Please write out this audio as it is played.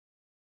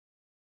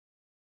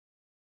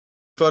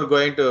before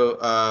going to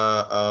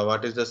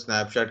what is the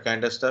snapshot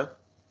kind of stuff,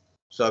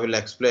 so I will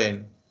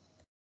explain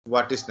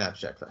what is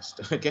snapshot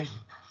first. Okay,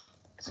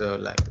 so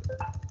like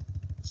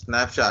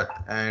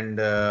snapshot and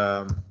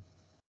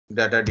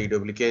data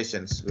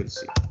deduplications, we'll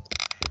see.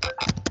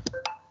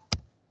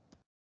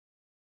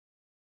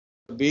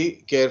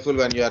 Be careful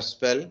when you are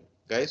spell,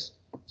 guys.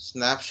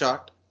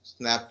 Snapshot,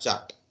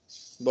 snapshot,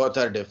 both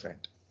are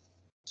different.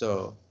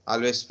 So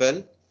always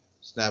spell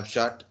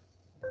snapshot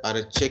or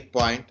a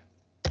checkpoint.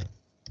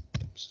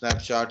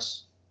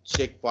 Snapshots,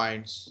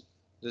 checkpoints,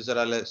 these are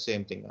all the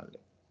same thing only.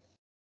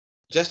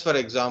 Just for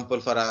example,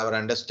 for our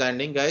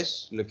understanding,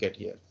 guys, look at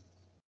here.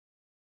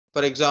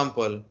 For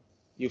example,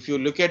 if you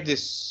look at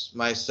this,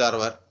 my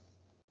server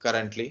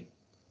currently,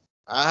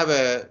 I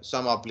have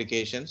some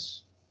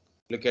applications.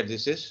 Look at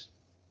this is,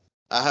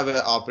 I have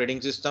an operating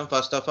system.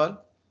 First of all,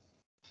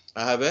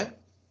 I have a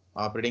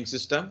operating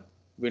system,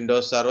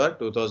 Windows Server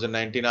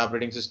 2019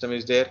 operating system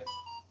is there,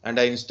 and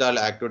I install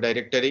Active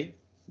Directory,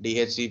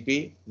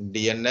 DHCP,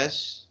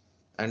 DNS,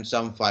 and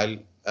some file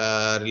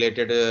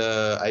related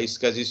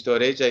iSCSI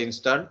storage. I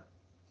installed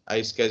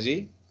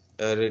iSCSI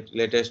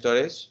related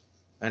storage,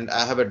 and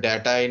I have a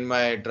data in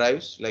my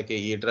drives like a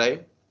E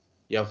drive,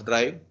 F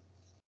drive.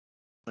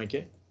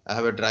 Okay, I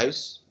have a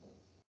drives.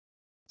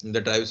 In the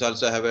drives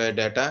also have a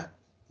data.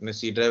 In the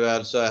C drive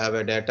also I have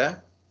a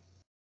data.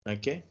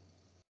 Okay,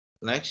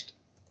 next.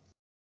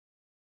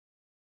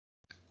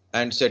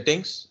 And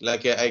settings,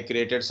 like I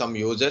created some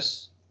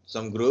users,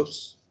 some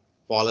groups,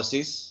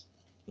 policies,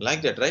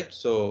 like that, right?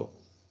 So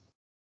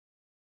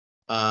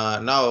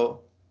now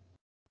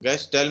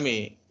guys, tell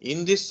me,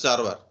 in this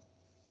server,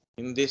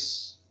 in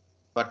this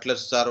particular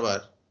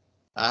server,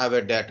 I have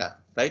a data,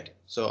 right?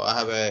 So I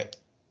have a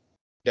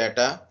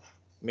data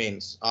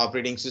means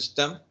operating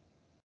system,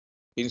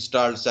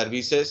 installed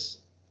services,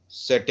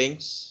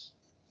 settings,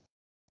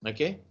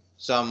 okay,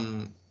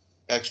 some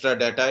extra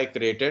data I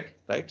created,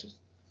 right?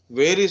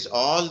 Where is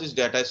all this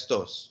data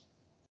stores?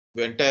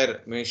 The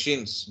entire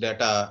machines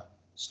data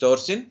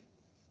stores in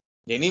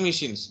any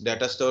machines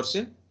data stores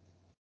in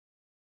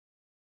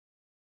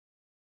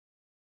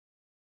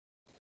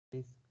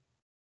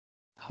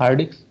hard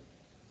disk.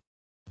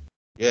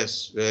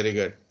 Yes, very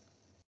good.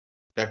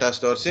 Data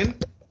stores in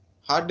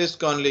hard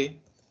disk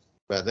only,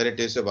 whether it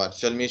is a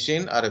virtual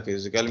machine or a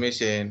physical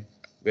machine,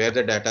 where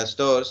the data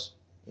stores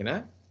in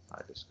a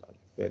hard disk only.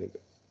 Very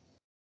good.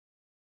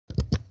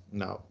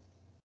 Now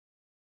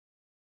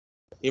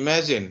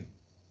imagine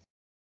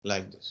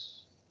like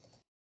this.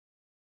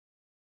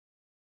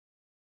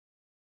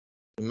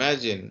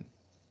 Imagine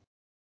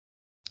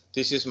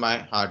this is my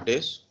hard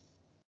disk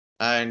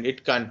and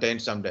it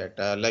contains some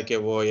data like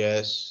a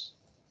OS,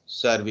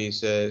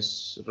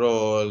 services,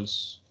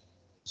 roles.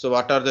 So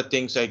what are the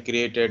things I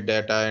created,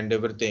 data and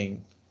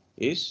everything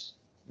is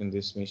in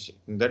this machine,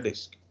 in the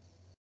disk.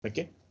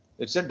 Okay,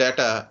 it's a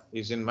data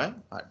is in my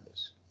hard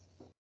disk.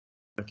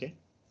 Okay,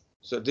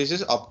 so this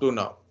is up to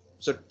now.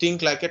 So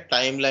think like a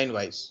timeline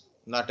wise,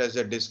 not as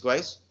a disk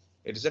wise.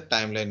 It is a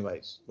timeline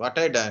wise. What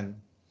I done,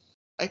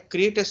 I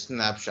create a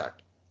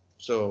snapshot.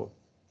 So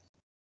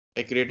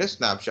I create a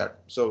snapshot.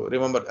 So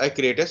remember, I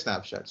create a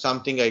snapshot,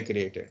 something I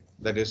created,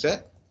 that is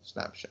a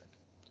snapshot.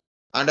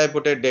 And I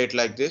put a date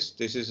like this.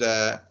 This is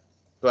a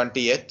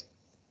 20th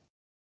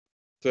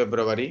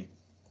February.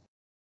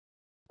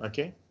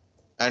 Okay,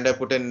 and I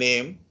put a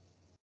name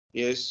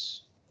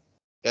is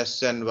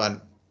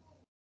SN1.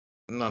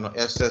 No,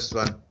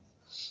 SS1.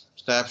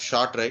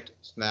 Snapshot, right?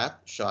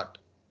 Snapshot.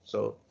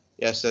 So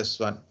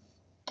SS1.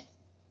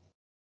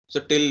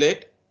 So till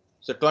date,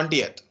 so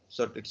 20th.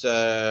 So it's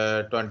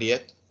a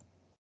 20th.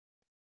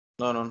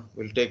 No,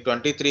 we'll take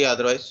 23,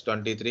 otherwise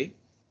 23.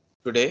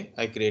 Today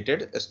I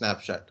created a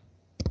snapshot.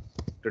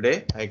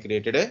 Today I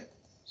created a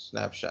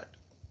snapshot.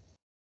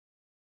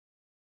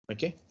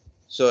 Okay,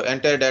 so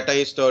entire data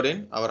is stored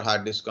in our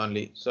hard disk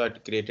only. So I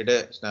created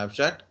a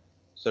snapshot.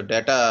 So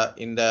data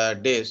in the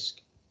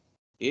disk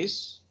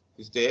is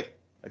there.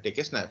 I take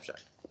a snapshot.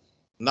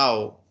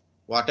 Now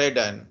what I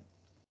done,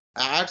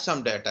 I add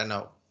some data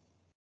now.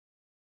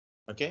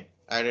 Okay,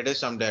 I added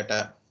some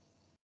data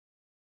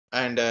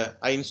and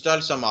I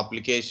installed some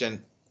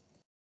application.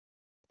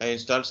 I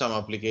installed some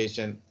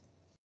application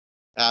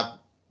app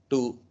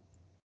 2.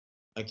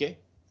 Okay,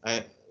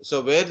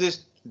 so where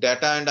this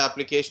data and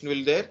application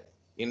will there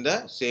in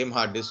the same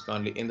hard disk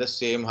only, in the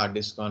same hard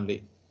disk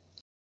only.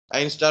 I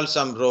installed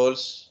some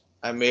roles.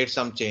 I made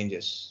some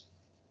changes.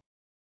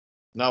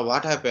 Now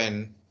what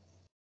happened?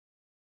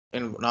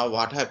 And now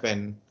what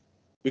happened?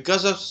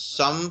 Because of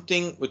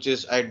something which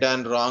is I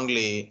done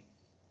wrongly,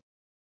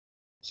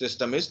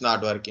 system is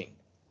not working.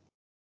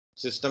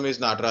 System is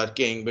not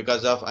working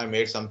because of I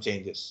made some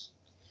changes,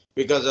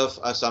 because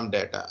of some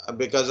data,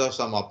 because of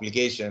some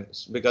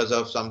applications, because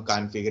of some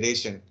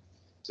configuration.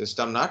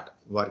 System not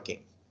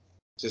working.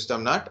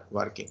 System not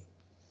working.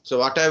 So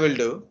what I will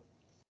do,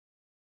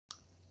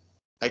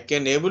 I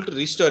can able to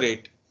restore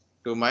it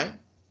to my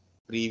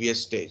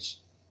previous stage.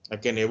 I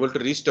can able to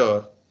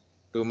restore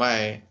to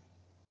my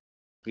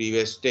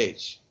previous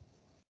stage.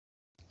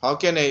 How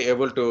can I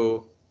able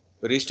to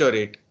restore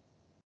it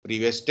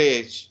previous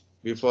stage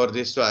before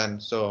this one.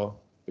 So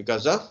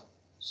because of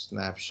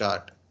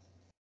snapshot.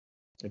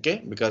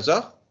 Okay, because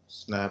of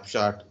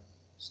snapshot.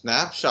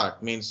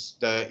 Snapshot means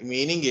the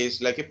meaning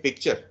is like a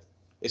picture,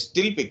 a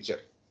still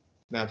picture.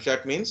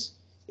 Snapshot means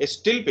a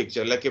still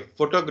picture, like a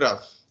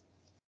photograph.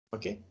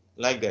 Okay,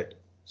 like that.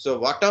 So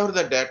whatever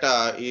the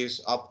data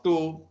is up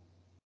to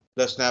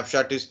the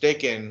snapshot is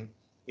taken,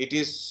 it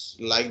is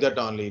like that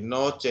only,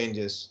 no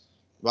changes.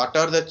 What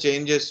are the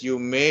changes you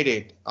made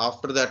it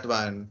after that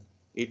one?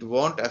 It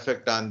won't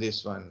affect on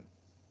this one.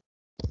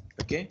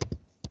 Okay,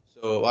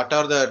 so what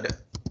are the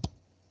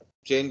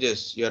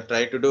changes you are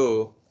trying to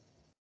do?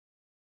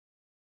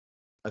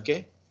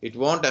 Okay, it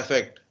won't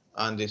affect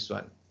on this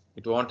one.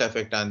 It won't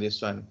affect on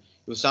this one.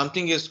 If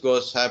something is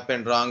goes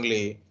happened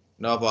wrongly,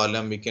 no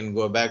problem, we can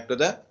go back to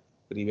the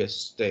previous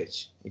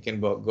stage. We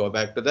can go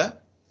back to the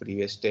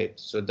previous stage.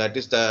 So that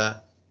is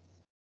the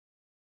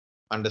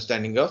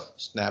understanding of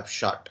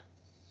snapshot.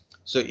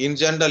 So in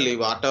generally,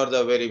 what are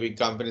the very big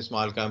company,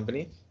 small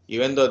company,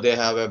 even though they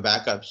have a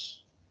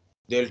backups,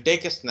 they'll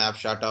take a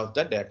snapshot of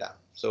the data.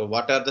 So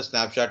what are the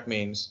snapshot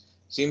means?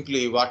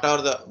 Simply what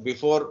are the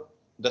before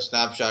the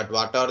snapshot,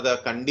 what are the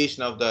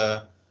condition of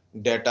the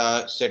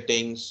data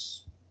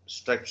settings,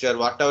 structure,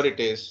 whatever it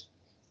is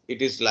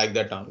like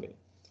that only.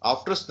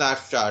 After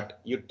snapshot,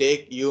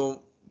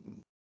 you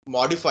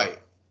modify,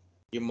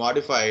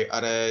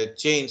 or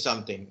change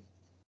something.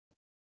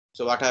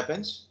 So what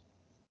happens?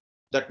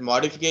 That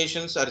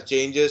modifications or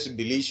changes,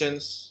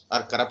 deletions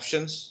or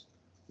corruptions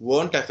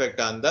won't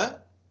affect on the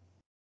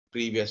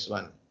previous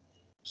one.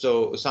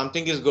 So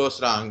something is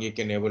goes wrong, you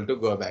can able to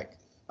go back,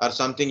 or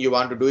something you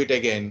want to do it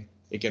again,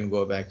 you can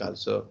go back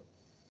also.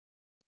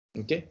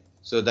 Okay,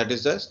 so that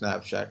is the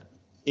snapshot.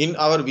 In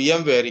our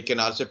VMware, you can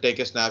also take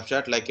a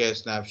snapshot, like a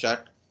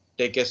snapshot,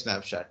 take a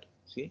snapshot.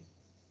 See,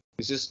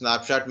 this is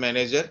snapshot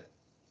manager.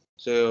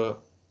 So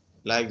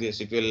like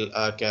this, it will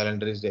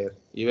calendar is there.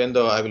 Even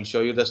though I will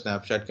show you the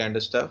snapshot kind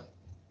of stuff.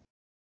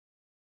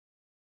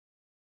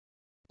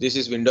 This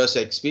is Windows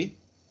XP.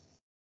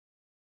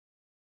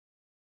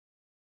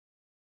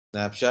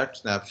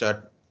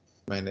 Snapshot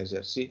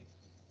manager. See,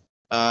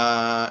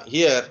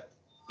 here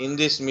in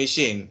this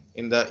machine,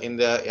 in the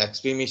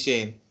XP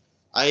machine,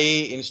 I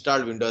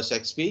installed Windows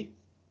XP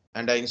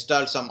and I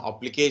installed some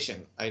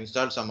application.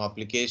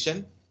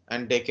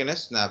 And taken a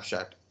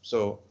snapshot.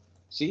 So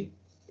see,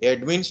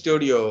 Admin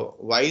Studio,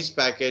 Wise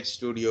Package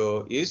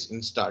Studio is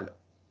installed.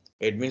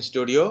 Admin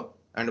Studio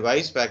and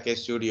Wise Package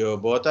Studio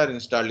both are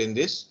installed in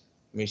this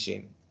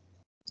machine.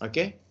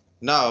 Okay.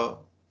 Now,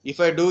 if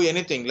I do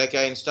anything like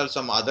I install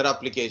some other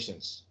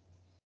applications,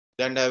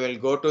 then I will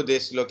go to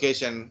this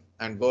location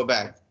and go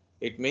back.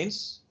 It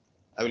means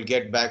I will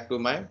get back to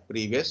my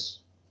previous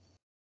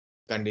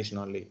condition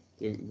only.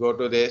 You go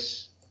to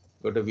this,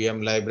 go to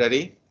VM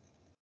library.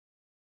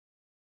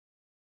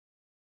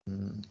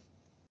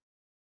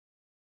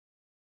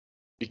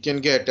 You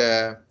can get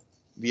a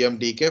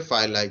VMDK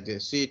file like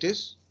this. See,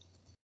 this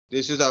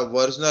is the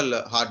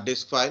original hard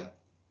disk file,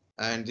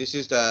 and this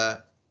is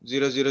the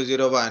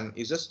 0001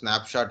 is a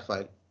snapshot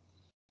file.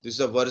 This is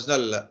the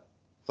original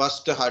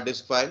first hard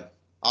disk file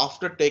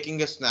after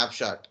taking a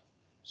snapshot.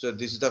 So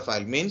this is the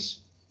file. Means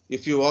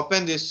if you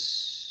open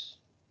this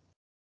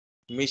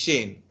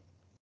machine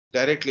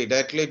directly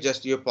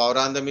just you power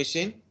on the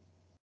machine,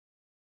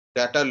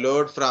 data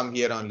load from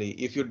here only.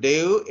 If you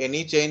do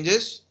any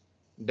changes,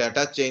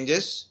 data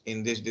changes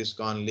in this disk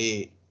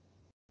only.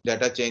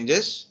 Data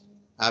changes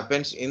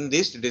happens in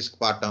this disk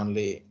part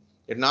only.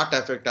 It not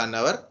affect on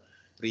our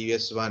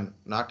previous one,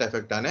 not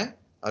affect on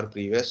our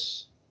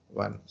previous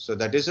one. So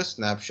that is a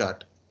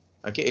snapshot.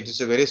 Okay, it is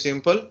a very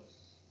simple.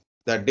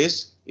 The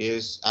disk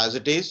is as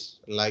it is,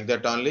 like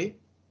that only.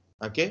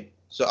 Okay,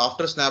 so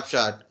after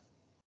snapshot,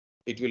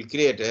 it will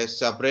create a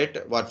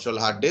separate virtual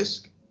hard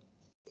disk.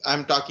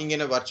 I'm talking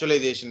in a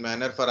virtualization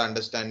manner for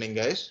understanding,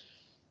 guys.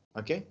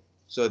 Okay,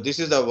 so this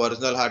is the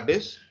original hard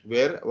disk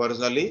where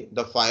originally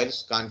the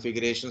files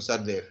configurations are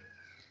there.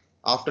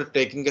 After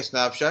taking a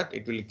snapshot,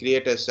 it will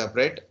create a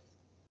separate,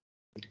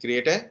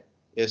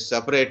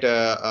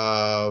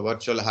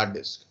 virtual hard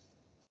disk.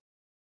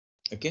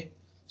 Okay,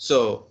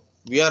 so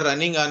we are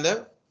running on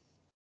the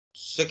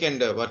second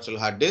virtual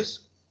hard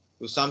disk.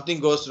 If something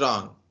goes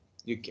wrong,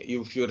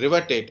 if you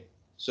revert it,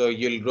 so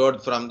you'll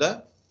load from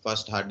the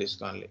first hard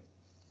disk only.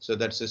 So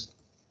that's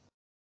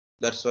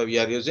why we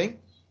are using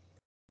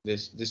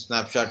this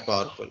snapshot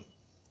powerful.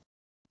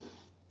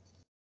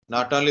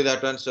 Not only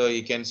that one, so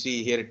you can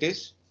see here it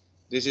is.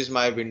 This is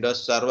my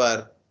Windows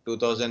Server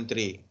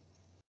 2003.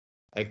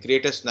 I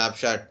create a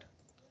snapshot.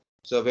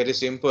 So very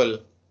simple.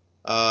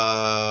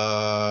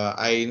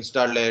 I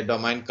installed a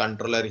domain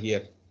controller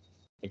here.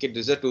 Okay,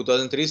 this is a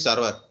 2003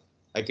 server.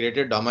 I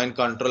created domain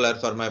controller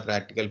for my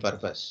practical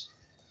purpose.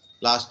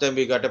 Last time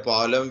we got a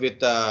problem with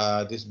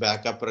this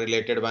backup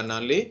related one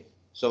only.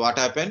 So what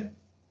happened?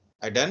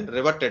 I then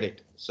reverted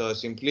it. So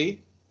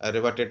simply I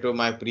reverted to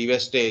my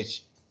previous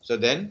stage. So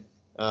then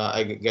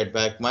I get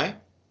back my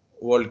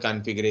old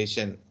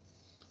configuration.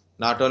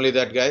 Not only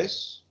that,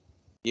 guys,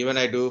 Even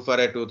I do for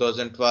a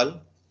 2012.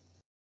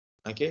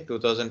 Okay,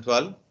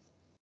 2012.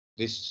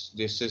 This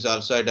is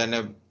also I done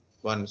a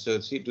one. So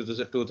see,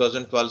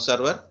 2012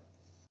 server.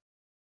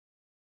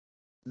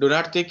 Do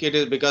not think it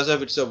is because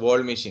of it's a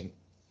old machine.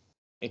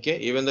 Okay,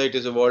 even though it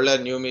is a old or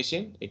new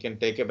machine, you can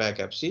take a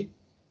backup. See,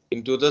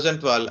 in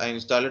 2012, I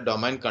installed a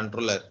domain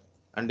controller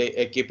and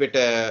I keep it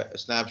a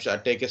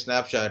snapshot, take a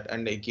snapshot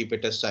and I keep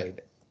it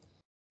aside.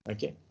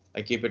 Okay,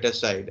 I keep it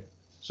aside.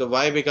 So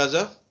why? Because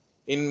of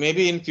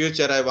maybe in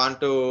future I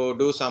want to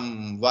do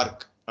some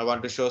work. I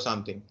want to show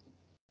something,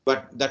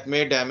 but that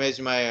may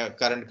damage my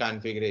current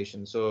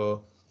configuration.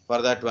 So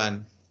for that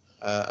one,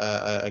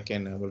 I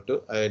can able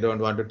to. I don't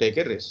want to take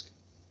a risk.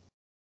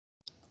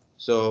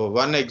 So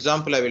one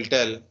example I will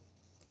tell,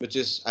 which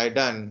is I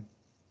done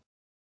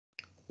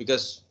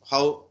because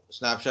how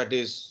snapshot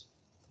is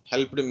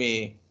helped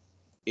me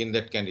in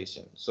that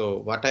condition. So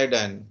what I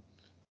done,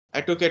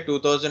 I took a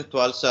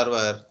 2012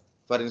 server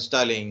for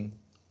installing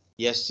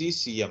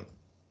SCCM,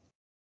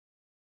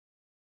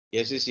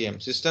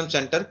 System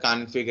Center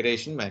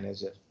Configuration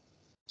Manager.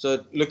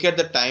 So look at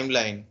the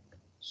timeline.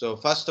 So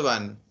first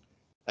one,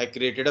 I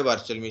created a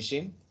virtual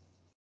machine.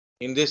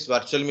 In this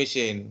virtual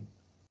machine,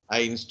 I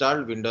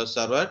installed Windows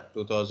Server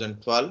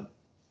 2012.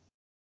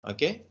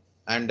 Okay,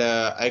 and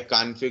I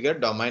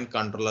configured domain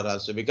controller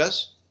also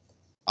because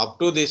up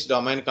to this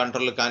domain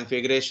controller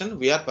configuration,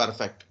 we are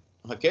perfect.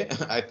 Okay,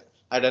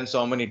 I done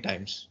so many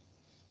times.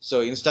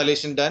 So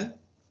installation done,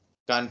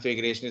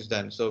 configuration is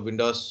done. So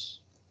Windows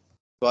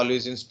 12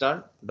 is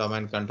installed,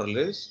 domain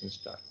controller is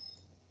installed.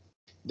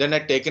 Then I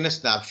taken a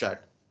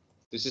snapshot.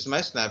 This is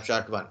my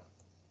snapshot one.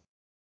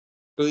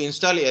 To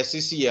install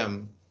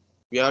SCCM,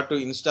 we have to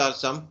install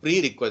some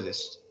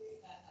prerequisites.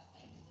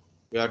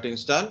 We have to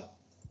install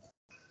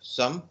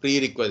some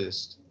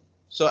prerequisites.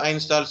 So I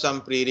installed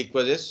some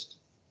prerequisites,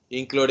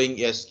 including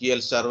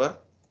SQL Server,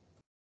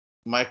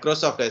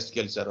 Microsoft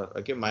SQL Server.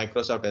 Okay,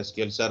 Microsoft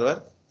SQL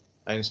Server.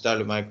 I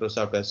installed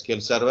Microsoft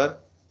SQL Server.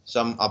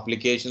 Some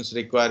applications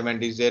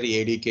requirement is there.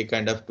 ADK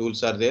kind of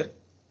tools are there.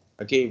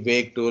 Okay,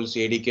 wake tools,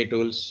 ADK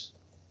tools.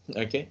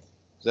 Okay,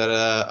 there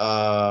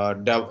are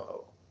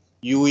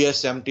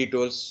USMT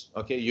tools.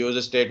 Okay,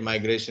 user state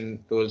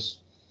migration tools.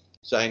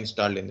 So I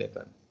installed in that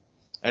one.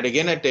 And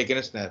again, I've taken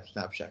a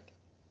snapshot.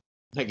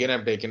 Again,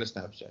 I've taken a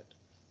snapshot.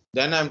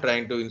 Then I'm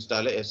trying to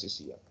install a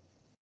SCCM.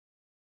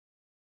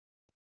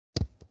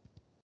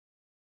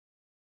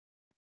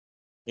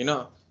 You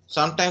know,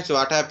 sometimes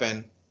what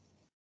happen,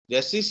 the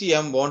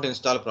SCCM won't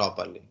install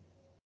properly.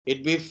 It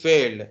will be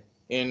failed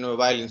in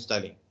while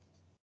installing.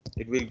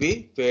 It will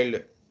be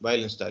failed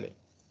while installing.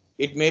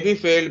 It may be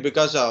failed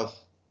because of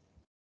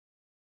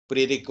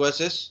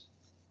prerequisites.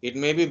 It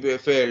may be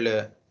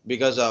failed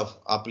because of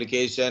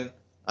application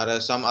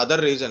or some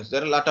other reasons.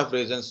 There are a lot of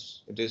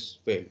reasons it is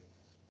failed.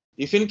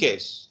 If in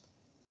case,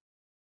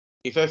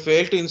 if I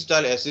fail to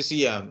install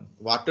SCCM,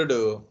 what to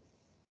do?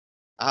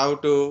 I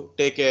have to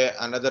take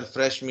another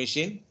fresh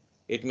machine.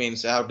 It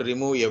means I have to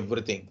remove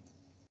everything.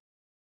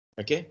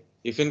 Okay.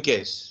 If in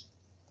case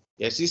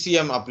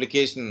SCCM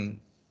application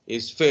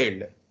is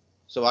failed,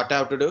 so what I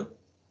have to do?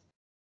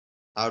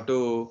 I have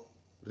to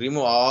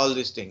remove all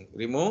these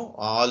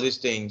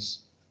things,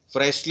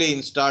 freshly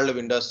install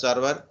Windows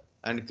Server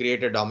and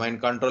create a domain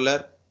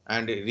controller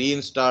and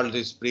reinstall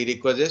this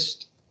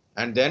prerequisite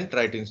and then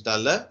try to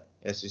install the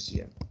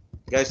SCCM.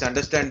 You guys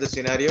understand the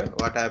scenario?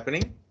 What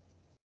happening?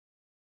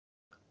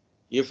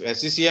 If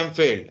SCCM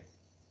failed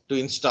to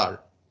install,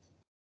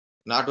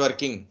 not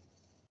working,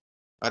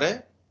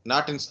 or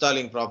not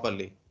installing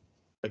properly,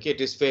 okay,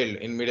 it is failed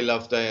in middle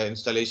of the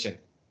installation.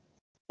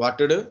 What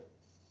to do?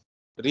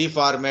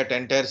 Reformat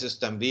entire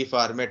system.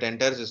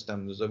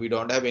 So we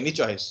don't have any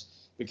choice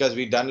because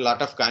we done a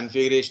lot of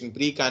configuration,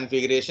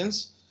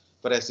 pre-configurations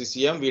for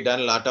SCCM. We done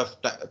a lot of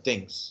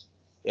things.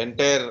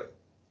 Entire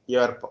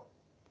your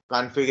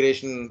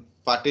configuration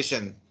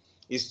partition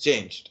is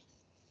changed.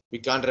 We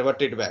can't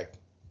revert it back.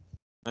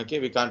 Okay,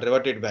 we can't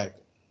revert it back.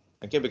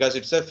 Okay, because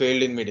it's a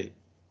failed in middle.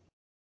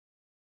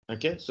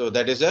 Okay, so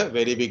that is a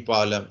very big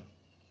problem.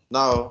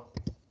 Now,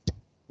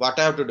 what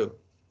I have to do?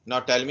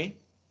 Now tell me.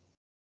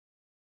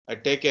 I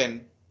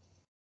taken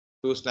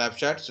two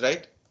snapshots,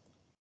 right?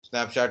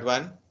 Snapshot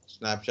 1,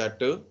 snapshot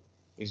 2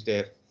 is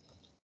there.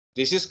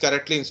 This is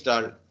correctly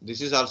installed.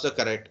 This is also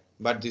correct,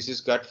 but this is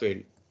got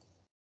failed.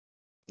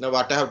 Now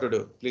what I have to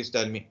do? Please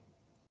tell me.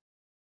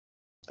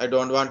 I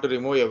don't want to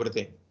remove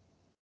everything.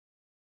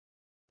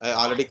 I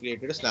already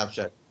created a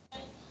snapshot.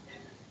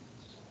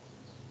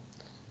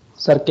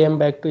 Sir, came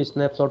back to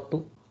snapshot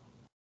 2.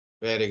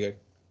 Very good.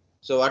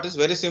 So what is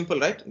very simple,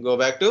 right? Go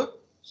back to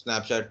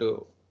snapshot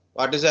 2.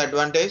 What is the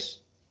advantage?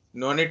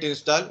 No need to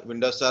install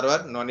Windows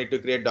Server. No need to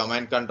create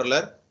domain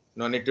controller.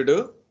 No need to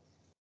do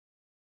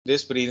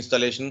this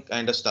pre-installation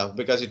kind of stuff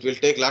because it will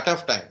take lot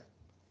of time.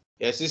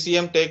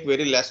 SCCM take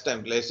very less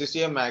time.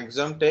 SCCM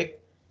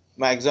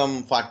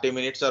maximum 40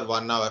 minutes or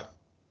 1 hour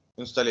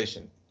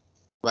installation.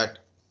 But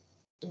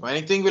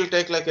anything will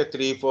take like a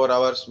 3-4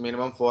 hours,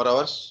 minimum 4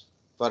 hours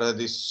for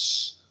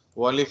this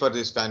only for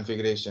this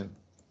configuration.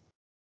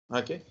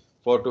 Okay.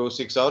 4 to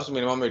 6 hours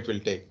minimum it will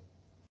take.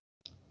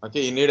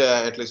 Okay, you need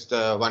at least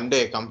 1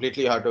 day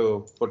completely how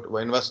to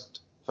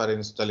invest for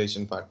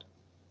installation part.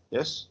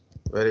 Yes,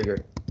 very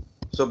good.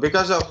 So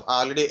because of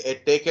already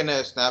taken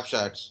a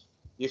snapshots,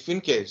 if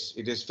in case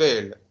it is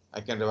failed,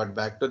 I can revert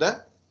back to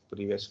the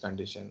previous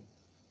condition.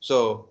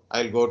 So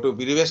I'll go to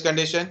previous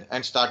condition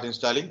and start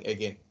installing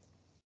again.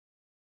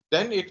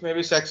 Then it may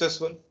be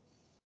successful.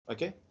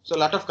 Okay, so a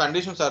lot of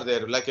conditions are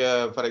there. Like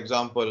for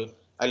example,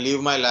 I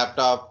leave my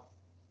laptop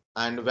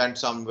and went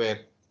somewhere.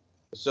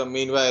 So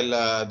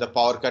meanwhile, the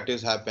power cut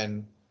is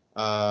happened.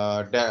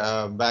 My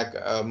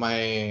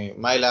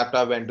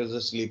laptop went to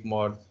the sleep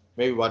mode.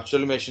 Maybe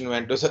virtual machine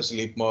went to the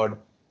sleep mode.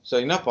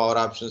 So power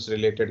options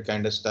related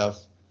kind of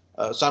stuff.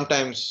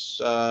 Sometimes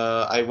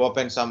I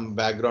open some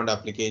background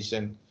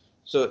application.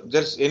 So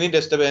there's any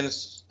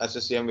disturbance,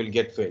 SSCM will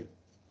get failed.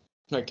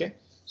 Okay,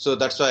 so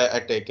that's why I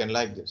taken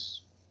like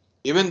this.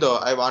 Even though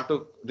I want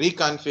to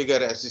reconfigure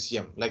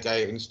SCCM, like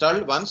I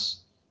installed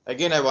once,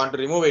 again I want to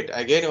remove it,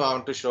 again I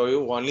want to show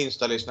you only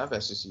installation of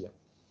SCCM.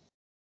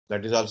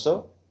 That is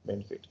also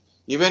benefit.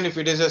 Even if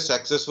it is a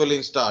successful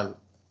install,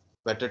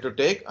 better to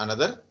take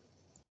another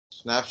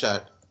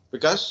snapshot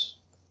because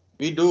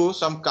we do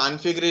some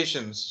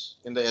configurations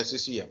in the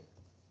SCCM.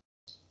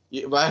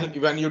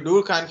 When you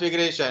do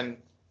configuration,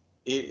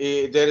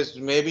 there is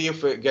maybe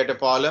if you get a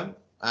problem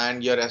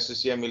and your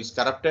SCCM is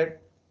corrupted.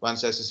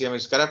 Once SCCM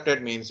is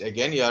corrupted means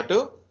again you have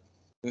to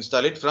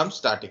install it from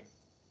starting.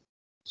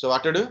 So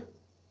what to do?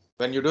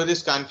 When you do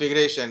this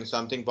configuration,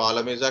 something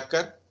problem is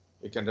occur,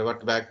 you can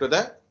revert back to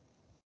the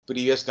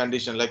previous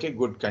condition like a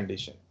good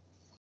condition.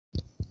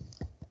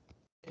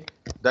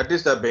 That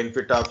is the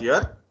benefit of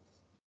your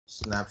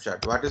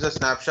snapshot. What is a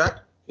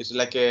snapshot? It's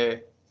like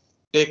a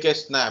take a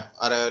snap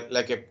or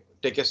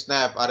take a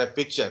snap or a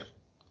picture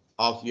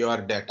of your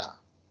data.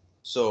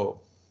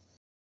 So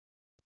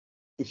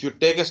if you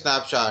take a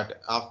snapshot,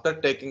 after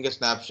taking a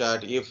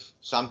snapshot, if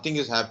something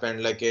has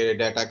happened like a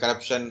data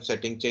corruption,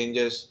 setting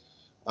changes,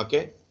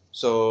 okay,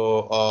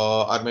 so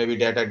or maybe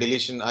data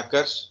deletion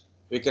occurs,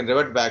 we can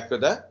revert back to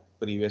the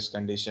previous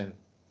condition.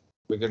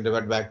 We can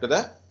revert back to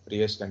the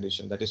previous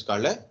condition. That is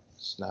called a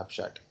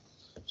snapshot.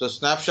 So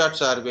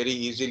snapshots are very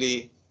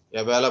easily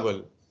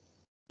available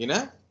in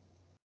a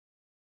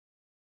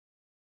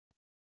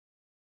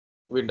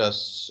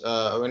Windows,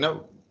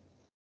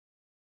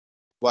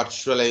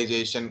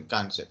 virtualization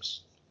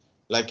concepts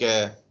like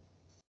a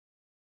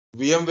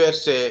VMware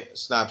say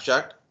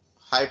snapshot,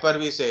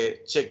 Hyper-V say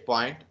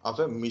checkpoint of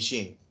a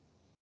machine.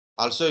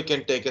 Also, you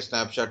can take a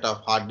snapshot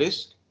of hard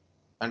disk,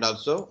 and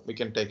also we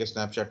can take a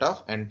snapshot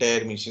of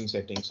entire machine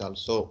settings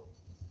also.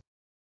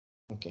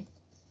 Okay.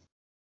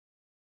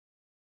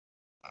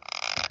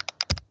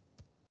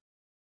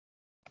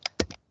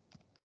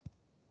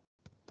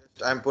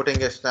 I'm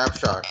putting a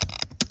snapshot.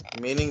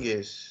 Meaning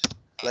is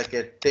like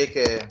a take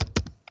a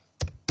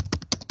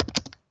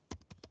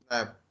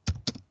snap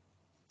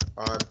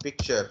or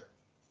picture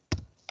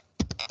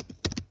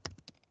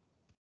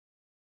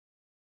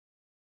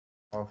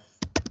of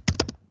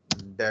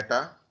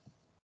data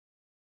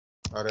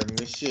or a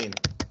machine.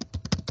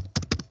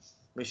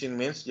 Machine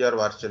means your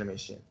virtual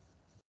machine.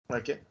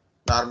 Okay,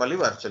 normally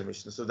virtual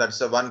machine. So that's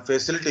the one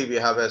facility we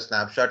have, a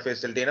snapshot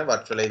facility in a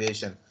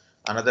virtualization.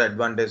 Another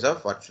advantage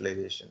of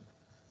virtualization.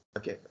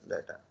 Okay,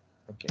 data.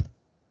 Okay,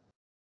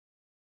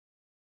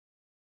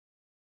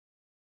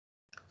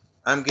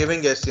 I'm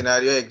giving a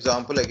scenario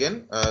example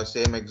again.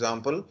 Same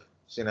example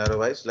scenario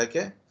wise, like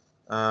a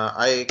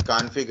I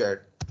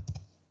configured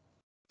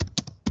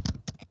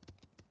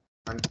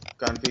and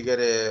configure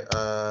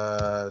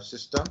a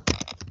system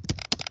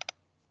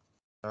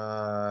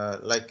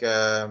like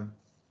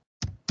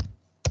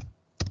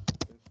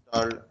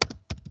installed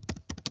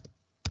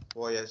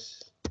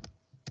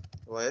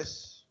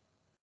OS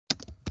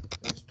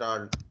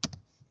installed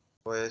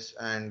OS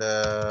and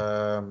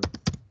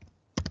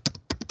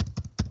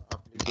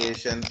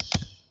applications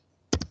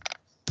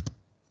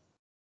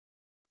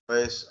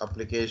OS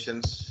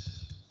applications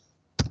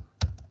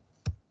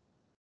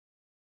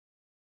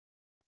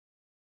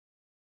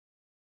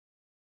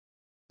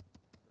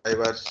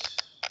drivers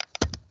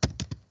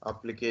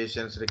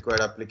applications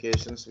required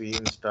applications we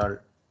installed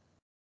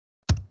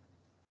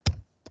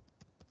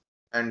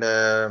and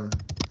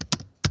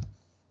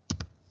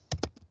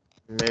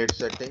made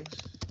settings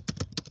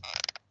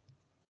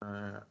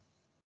uh,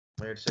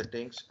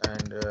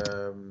 and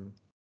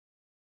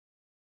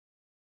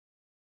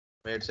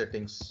made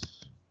settings,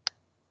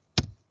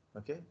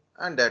 okay,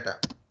 and data.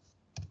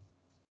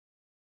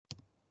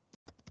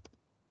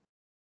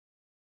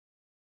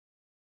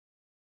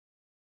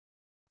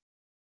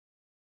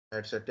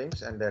 Made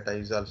settings and data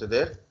is also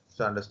there.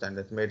 So understand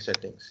that made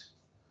settings.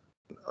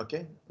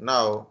 Okay.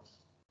 Now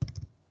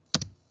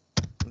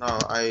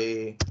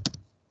I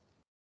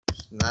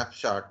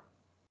snapshot.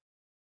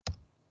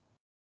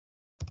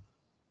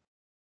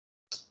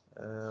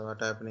 What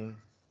happening?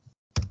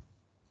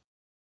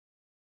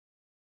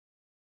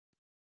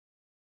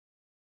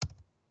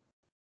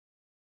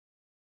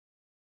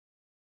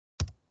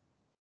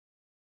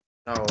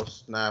 Now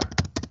snap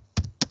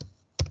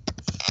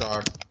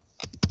snapshot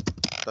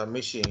the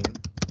machine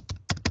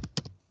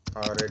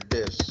or a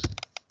disk.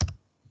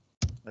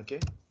 Okay,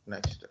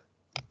 next.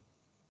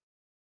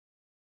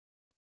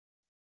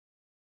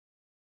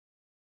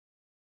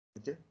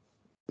 Okay,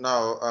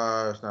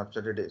 now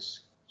snapshot a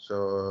disk.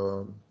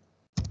 So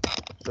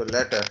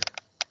later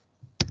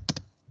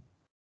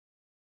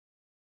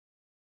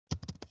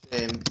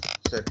change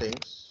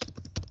settings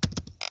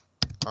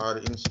or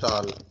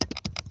install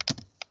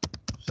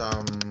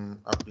some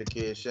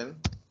applications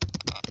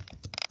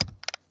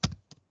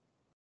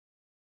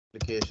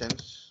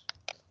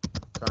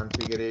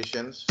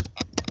configurations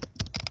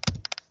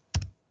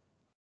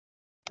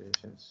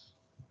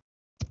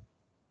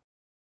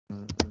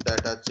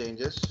data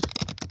changes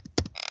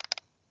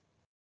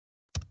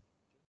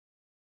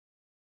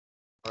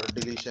or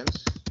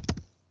deletions.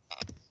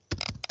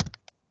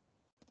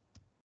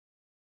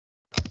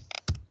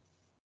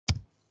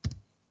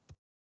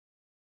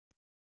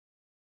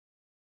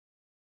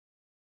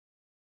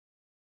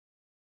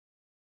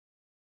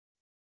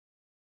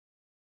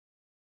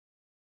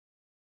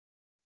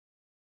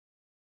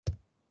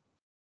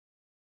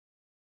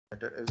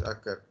 That is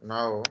occur.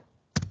 Now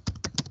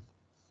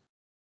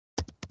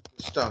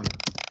system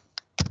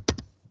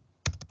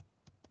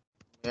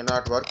may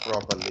not work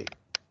properly,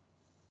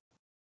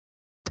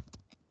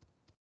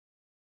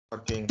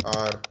 working,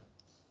 or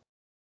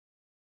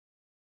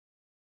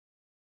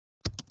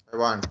I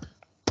want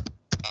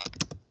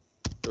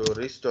to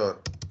restore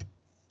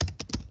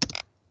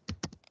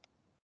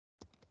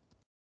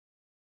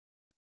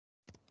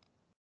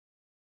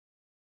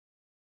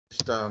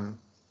system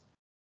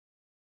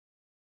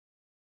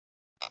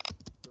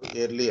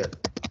to earlier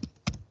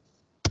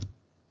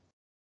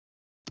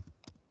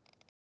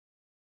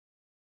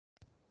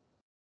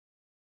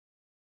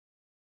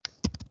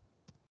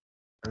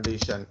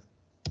condition.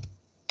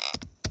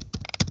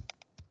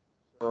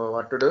 So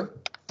what to do?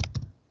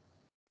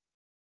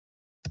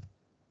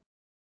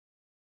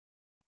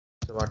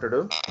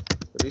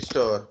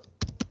 Restore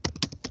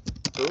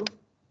to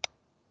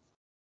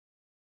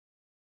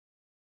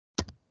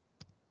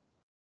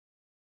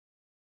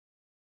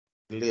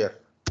earlier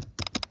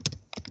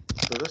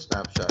to the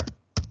snapshot.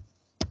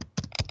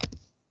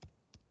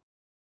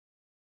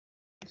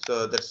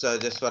 So that's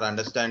just for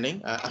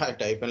understanding. I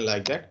type in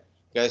like that.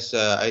 Guys,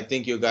 I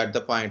think you got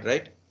the point,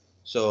 right?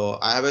 So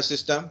I have a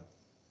system.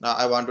 Now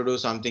I want to do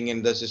something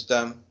in the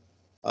system.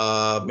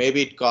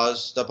 Maybe it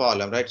caused the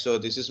problem, right? So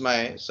this is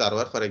my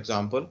server, for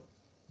example.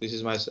 This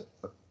is my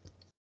server.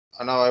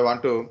 Now I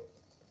want to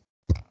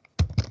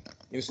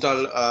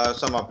install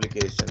some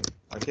application.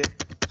 Okay.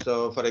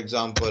 So for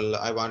example,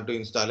 I want to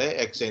install a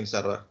Exchange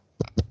server.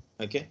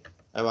 Okay,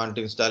 I want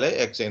to install a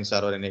Exchange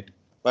server in it,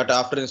 but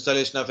after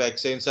installation of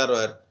Exchange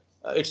server,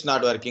 it's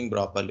not working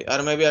properly,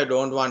 or maybe I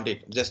don't want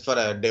it. Just for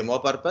a demo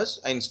purpose,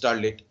 I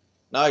installed it.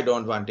 Now I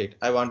don't want it.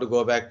 I want to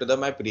go back to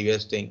my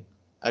previous thing.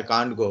 I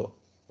can't go.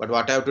 But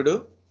what I have to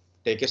do?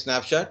 Take a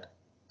snapshot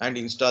and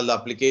install the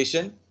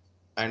application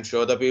and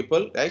show the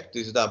people, right?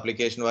 This is the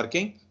application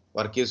working.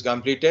 Work is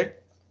completed,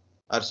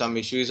 or some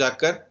issues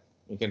occur.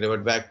 You can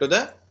revert back to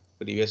the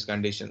previous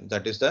condition.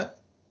 That is the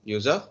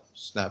use of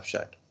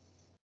snapshot.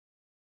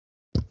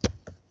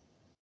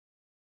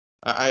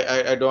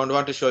 I don't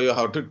want to show you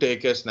how to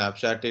take a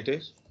snapshot. It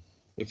is,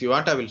 if you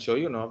want, I will show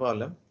you, no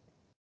problem.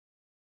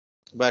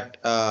 But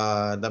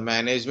the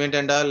management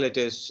and all, it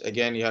is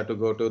again you have to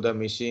go to the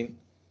machine.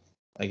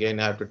 Again,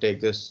 I have to take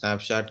this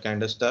snapshot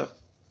kind of stuff.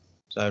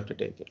 So I have to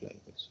take it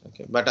like this.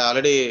 Okay, but I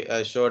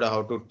already showed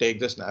how to take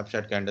the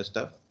snapshot kind of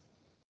stuff,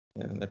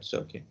 and that's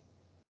okay.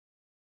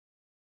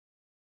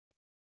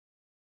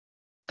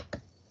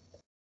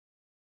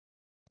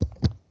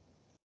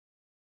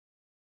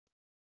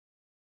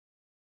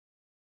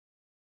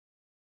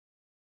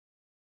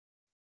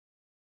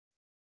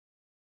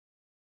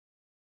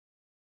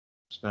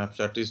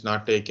 Snapshot is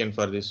not taken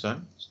for this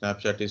one.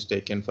 Snapshot is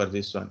taken for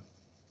this one.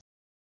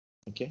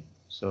 Okay,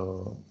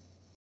 so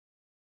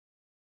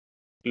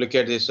look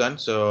at this one.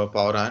 So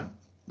power on,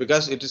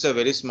 because it is a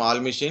very small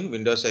machine.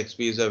 Windows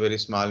XP is a very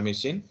small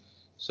machine.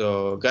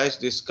 So guys,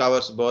 this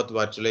covers both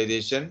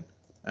virtualization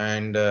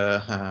and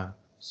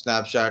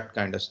snapshot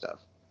kind of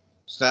stuff.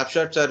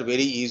 Snapshots are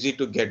very easy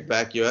to get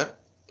back your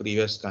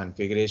previous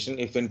configuration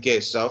if in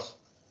case of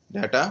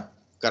data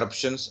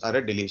corruptions or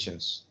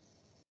deletions.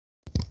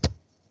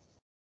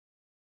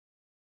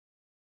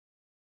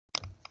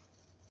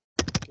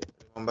 Okay,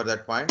 remember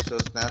that point. So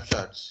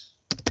snapshots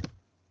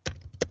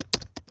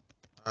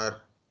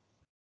are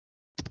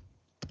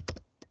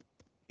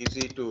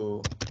easy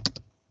to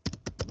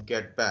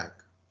get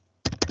back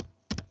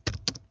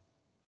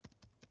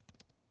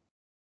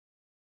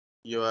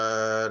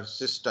your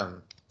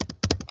system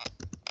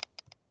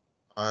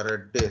or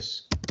a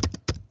disk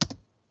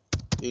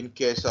in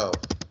case of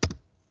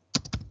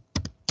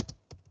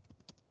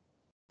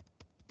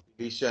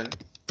deletion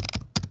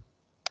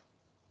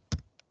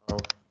of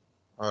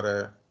or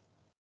a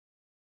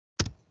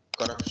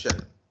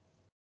corruption.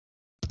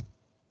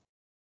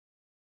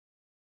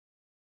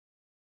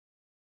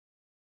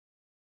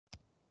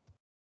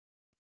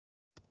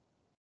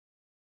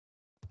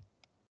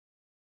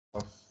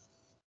 of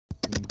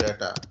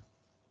data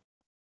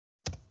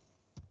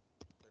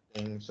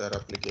things or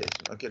application.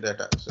 Okay,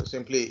 data. So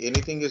simply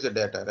anything is a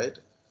data, right?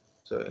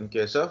 So in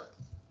case of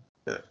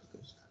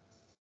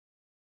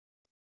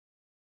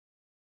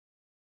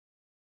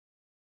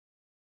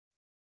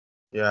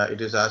yeah,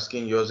 it is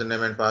asking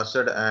username and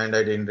password, and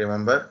I didn't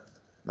remember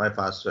my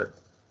password.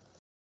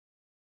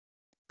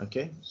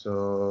 Okay,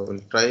 so we'll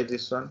try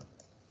this one.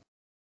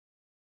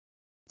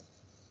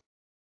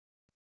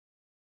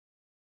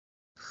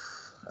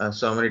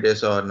 So many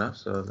days over now,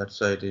 so that's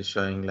why it is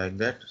showing like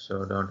that.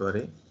 So don't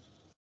worry.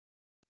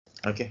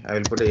 Okay, I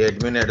will put a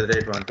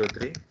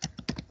admin@123.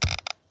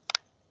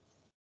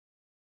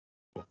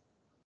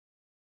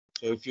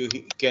 So if you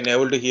can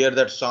able to hear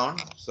that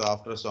sound, so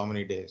after so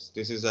many days,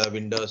 this is a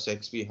Windows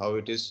XP, how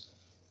it is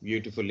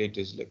beautifully it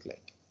is look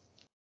like.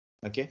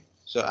 Okay,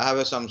 so I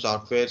have some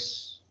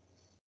softwares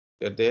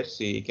there.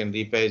 See, you can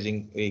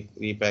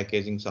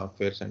repackaging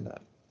softwares and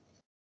all.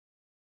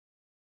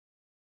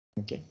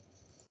 Okay.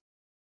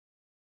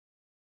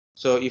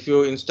 So if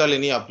you install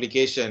any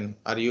application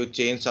or you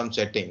change some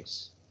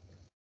settings,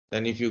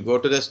 then if you go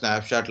to the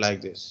snapshot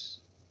like this,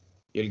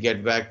 you'll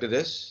get back to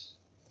this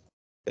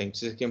thing.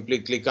 So simply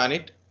click on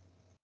it.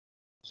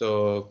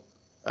 So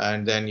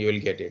and then you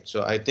will get it.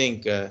 So I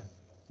think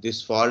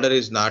this folder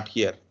is not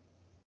here.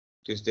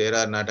 It is there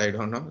or not, I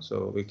don't know.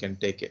 So we can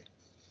take it,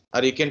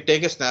 or you can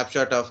take a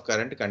snapshot of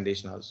current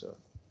condition also.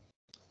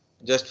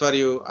 Just for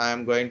you, I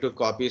am going to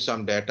copy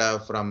some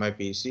data from my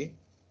PC.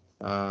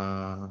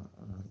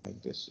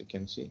 Like this, you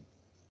can see.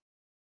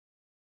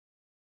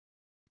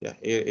 Yeah,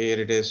 here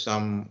it is.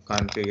 Some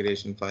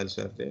configuration files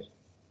are there.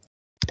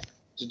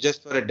 So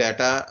just for a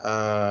data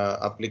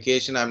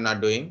application, I'm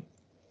not doing.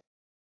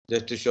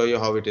 Just to show you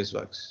how it is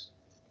works.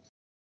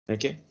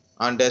 Okay,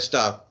 on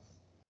desktop,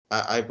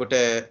 I put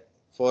a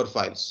 4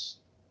 files.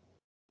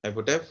 I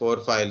put a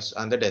 4 files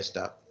on the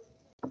desktop.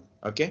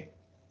 Okay,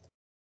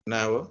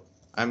 now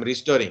I'm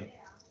restoring.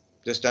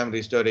 I'm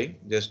restoring.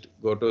 Just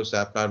go to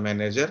SAP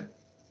Manager,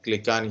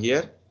 click on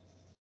here.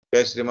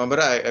 Yes, remember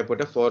I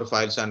put a 4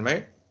 files on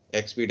my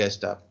XP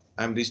desktop.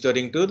 I'm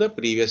restoring to the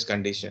previous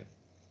condition.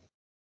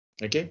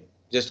 Okay,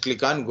 just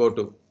click on go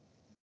to.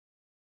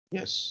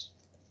 Yes.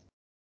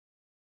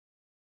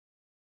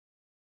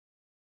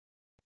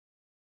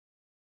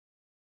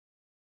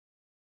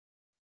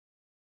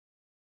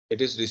 It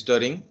is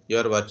restoring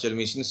your virtual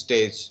machine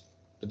stage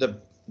to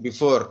the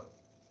before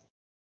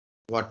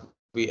what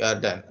we are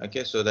done.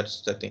 Okay, so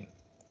that's the thing.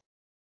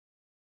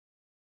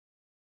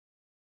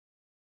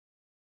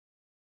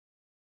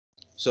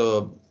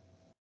 So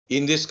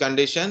in this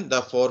condition,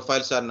 the 4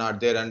 files are not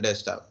there on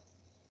desktop.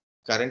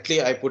 Currently,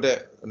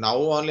 now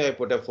only I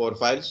put a 4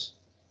 files.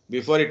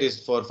 Before it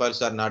is 4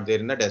 files are not there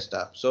in the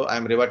desktop. So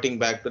I'm reverting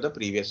back to the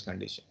previous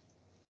condition.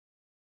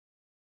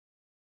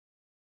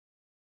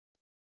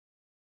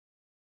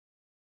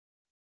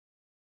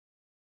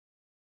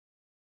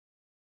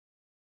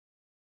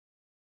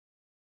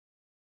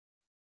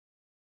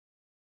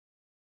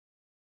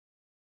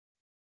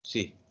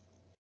 See,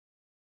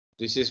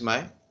 this is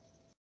my,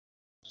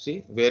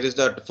 see, where is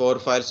the 4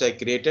 files I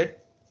created?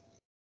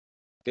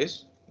 It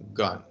is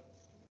gone.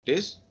 It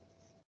is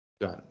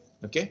gone.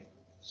 Okay,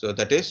 so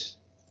that is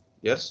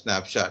your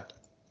snapshot.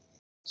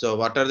 So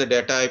what are the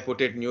data I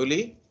put it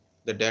newly?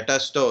 The data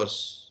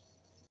stores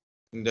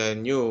in the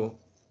new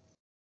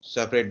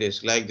separate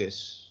disk like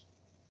this.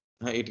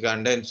 It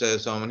contains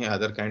so many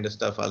other kind of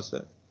stuff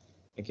also.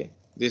 Okay,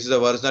 this is a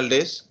original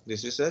disk.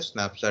 This is a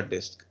snapshot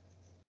disk.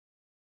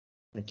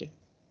 Okay,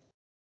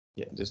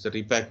 yeah, this is the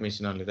repack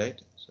machine only,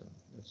 right? So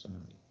that's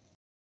only.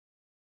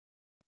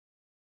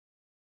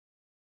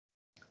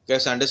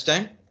 Guys,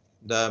 understand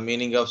the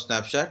meaning of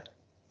snapshot?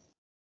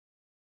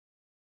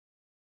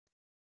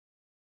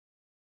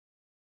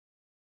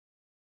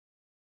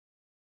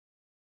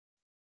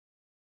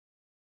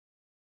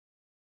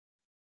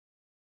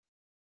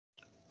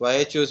 Why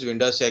I choose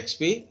Windows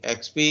XP?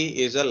 XP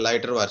is a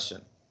lighter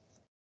version.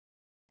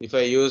 If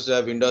I use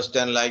Windows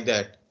 10 like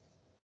that,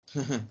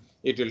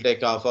 it will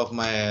take off of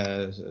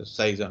my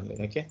size only.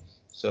 Okay,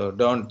 so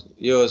don't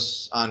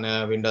use on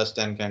Windows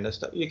 10 kind of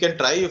stuff. You can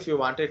try if you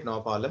want it,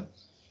 no problem.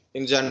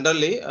 In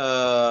generally,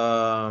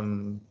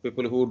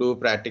 people who do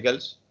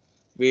practicals,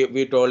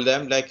 we told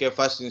them like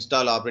first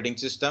install operating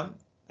system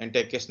and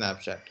take a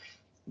snapshot,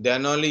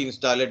 then only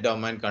install a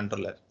domain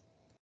controller.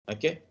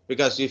 Okay,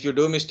 because if you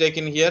do mistake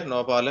in here,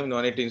 no problem, no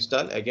need to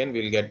install. Again,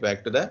 we'll get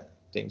back to the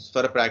things.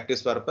 For a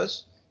practice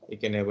purpose, you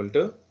can able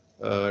to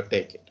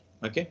take it.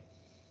 Okay,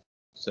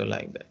 so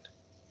like that.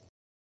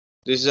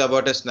 This is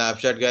about a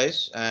snapshot,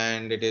 guys,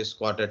 and it is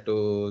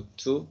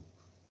 1:45.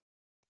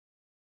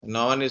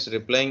 No one is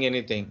replying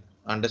anything.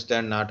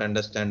 Understand, not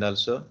understand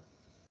also.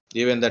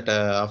 Even that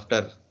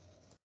after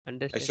I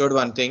Understand. showed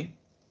one thing.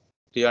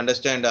 Do you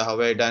understand how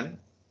I done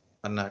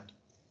or not?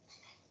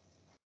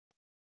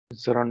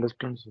 Sir,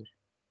 understand, sir.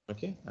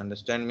 Okay,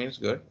 understand means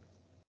good.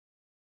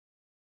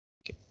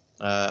 Okay.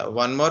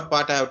 One more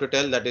part I have to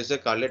tell, that is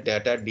called a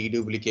data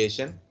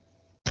deduplication.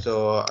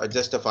 So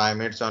just a 5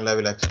 minutes only I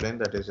will explain.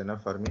 That is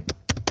enough for me.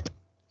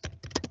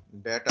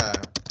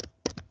 data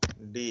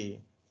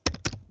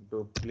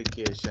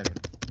deduplication.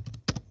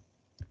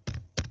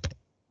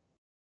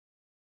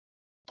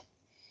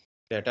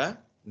 Data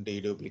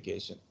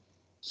deduplication.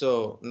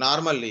 So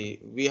normally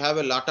we have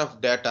a lot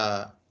of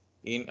data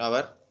in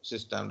our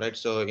system, right?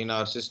 So in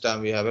our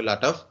system we have a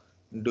lot of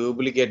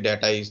duplicate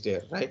data is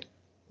there, right?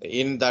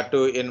 In that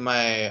too, in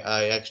my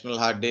external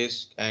hard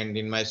disk and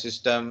in my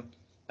system,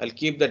 I'll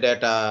keep the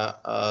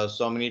data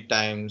so many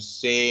times,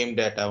 same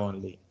data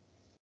only.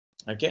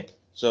 Okay,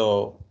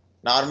 so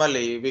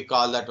normally we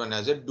call that one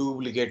as a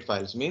duplicate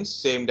files, means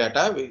same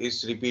data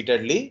is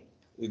repeatedly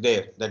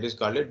there. That is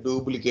called a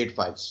duplicate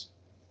files.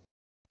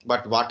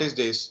 But what is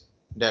this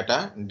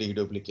data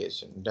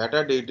deduplication?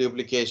 Data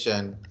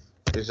deduplication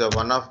is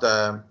one of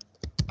the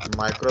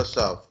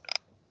Microsoft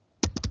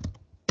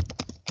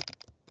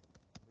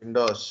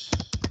Windows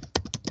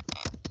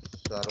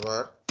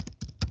Server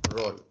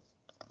role.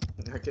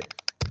 Okay,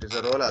 it is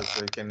a role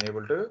also. You can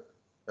able to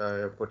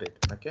put it.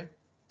 Okay.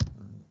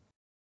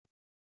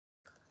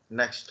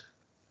 Next,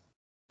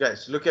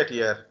 guys, look at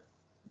here.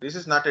 This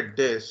is not a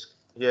disk.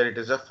 Here it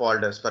is a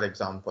folders. For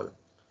example,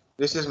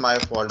 this is my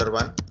folder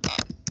 1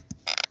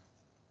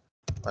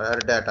 or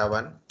data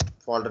 1.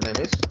 Folder name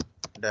is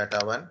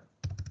data 1.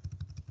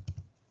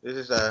 This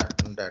is a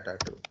data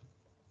 2.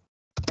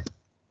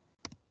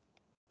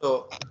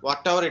 So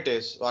whatever it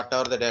is,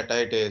 whatever the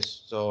data it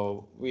is,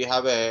 so we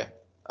have a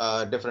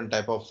different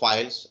type of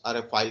files or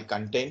a file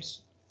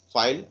contains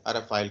file or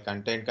a file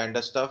content kind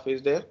of stuff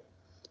is there.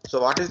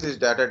 So what is this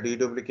data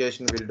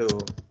deduplication will do?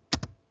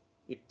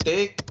 It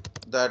take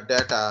the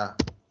data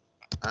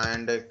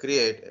and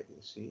create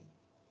C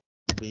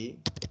D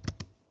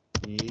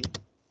E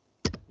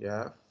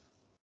F.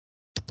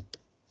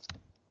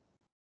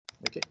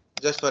 Okay,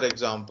 just for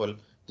example,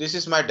 this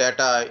is my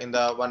data in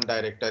the one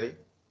directory,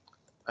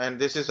 and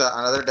this is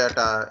another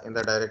data in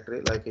the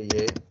directory like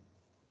A,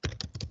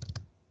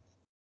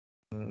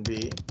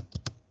 B,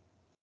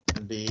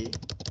 D,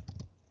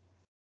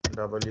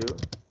 W,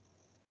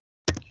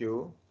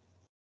 Q.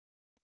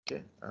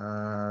 Okay,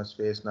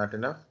 space not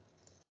enough.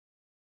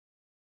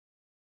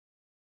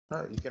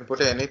 You can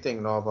put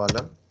anything, no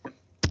problem.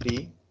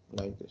 T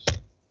like this.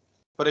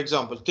 For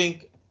example,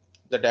 think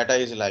the data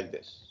is like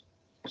this.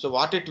 So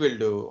what it will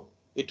do,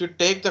 it will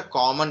take the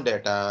common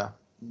data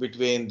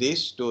between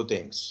these two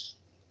things.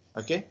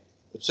 Okay,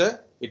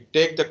 it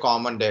take the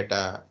common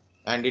data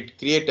and it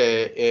create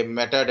a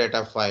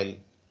metadata file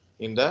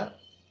in the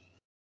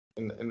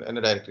in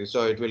the directory.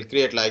 So it will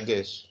create like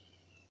this,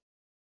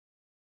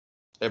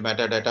 a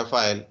metadata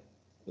file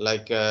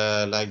like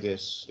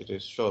this. It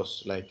is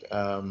shows like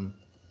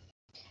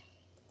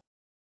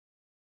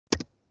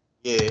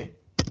A,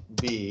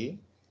 B,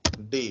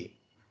 D,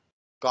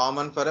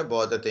 common for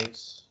both the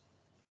things.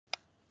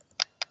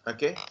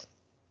 Okay,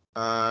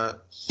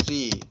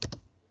 C,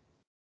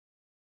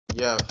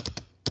 F,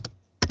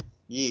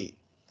 E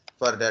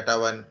for data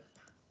 1,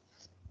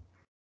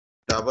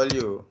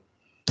 W,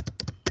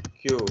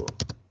 Q,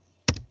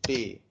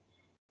 T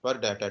for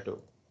data 2.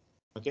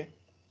 Okay,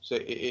 so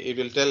it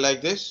will tell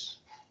like this.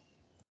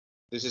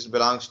 This is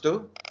belongs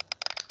to,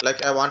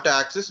 like I want to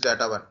access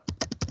data 1.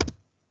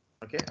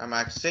 Okay, I'm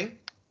accessing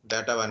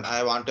data 1.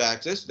 I want to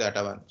access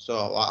data 1.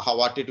 So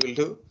what it will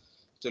do?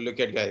 So look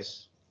at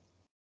guys.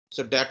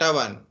 So data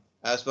 1,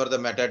 as per the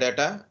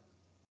metadata,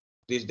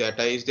 this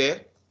data is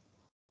there.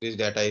 This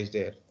data is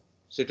there.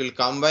 So it will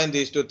combine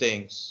these two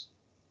things.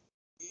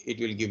 It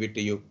will give it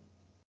to you.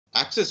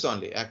 Access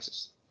only,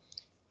 access.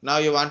 Now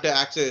you want to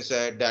access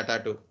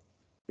data 2.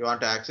 You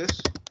want to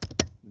access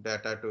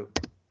data 2.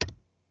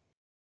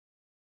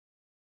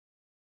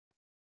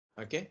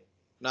 Okay.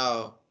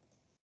 Now,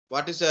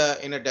 what is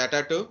in a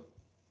data 2?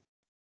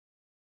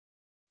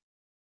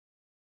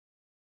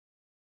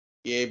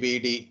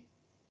 ABD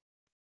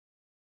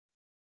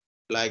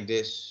like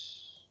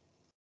this.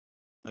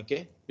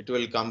 Okay. It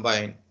will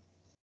combine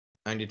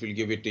and it will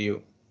give it to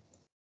you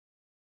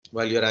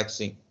while you're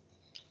accessing.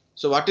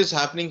 So what is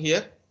happening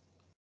here?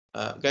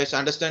 Guys,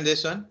 understand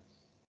this one.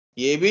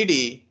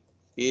 ABD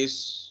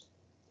is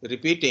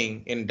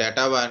repeating in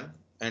data 1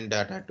 and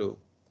data 2.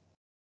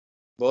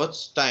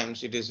 Both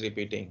times it is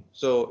repeating.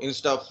 So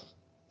instead of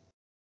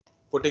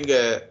putting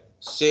a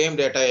same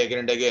data again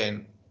and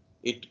again,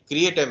 it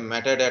create a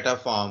metadata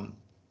form.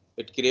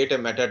 It create a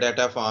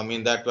metadata form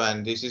in that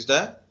one. This is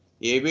the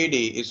ABD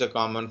is a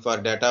common for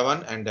data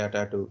 1 and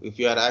data 2. If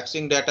you are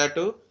accessing data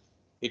 2,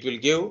 it will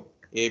give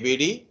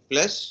ABD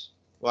plus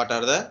what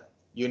are the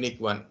unique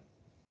one.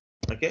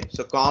 Okay,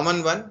 so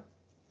common one,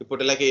 you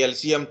put like a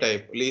LCM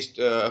type, least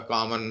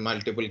common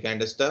multiple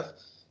kind of stuff.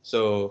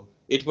 So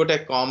it put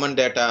a common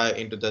data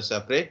into the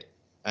separate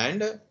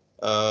and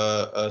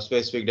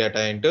specific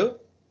data into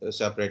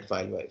separate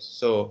file wise.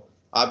 So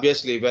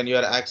obviously when you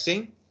are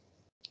accessing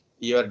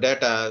your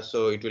data,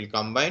 so it will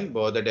combine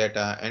both the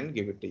data and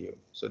give it to you.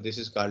 So this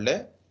is called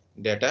a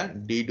data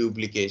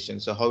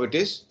deduplication. So how it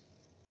is?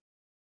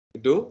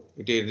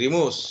 It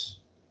removes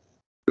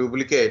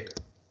duplicate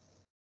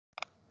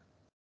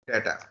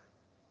data.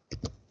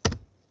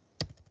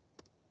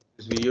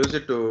 We use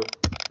it to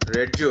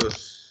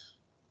reduce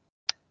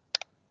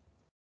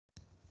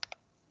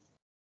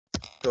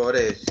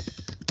storage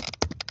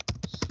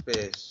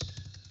space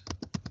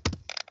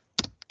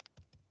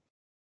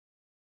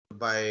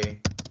by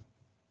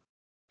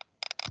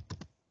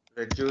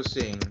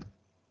reducing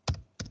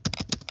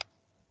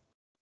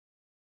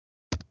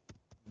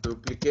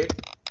duplicate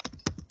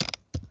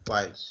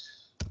files.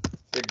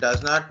 It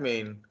does not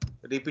mean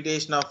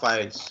repetition of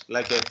files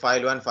like a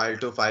file 1, file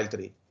 2, file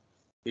 3.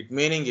 It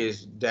meaning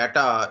is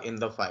data in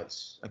the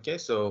files. Okay,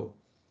 so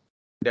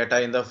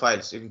data in the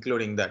files,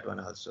 including that one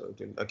also.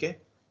 Okay,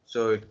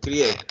 so it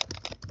create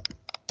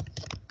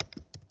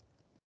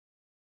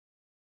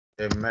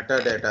a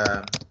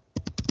metadata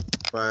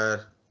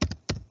for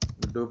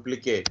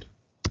duplicate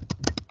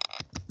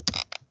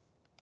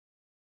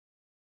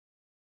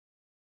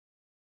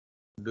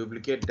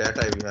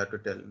data. We have to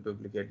tell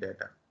duplicate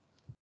data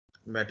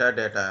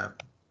metadata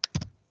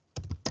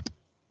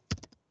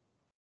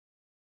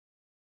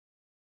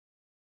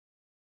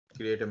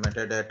create a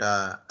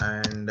metadata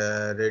and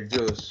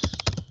reduce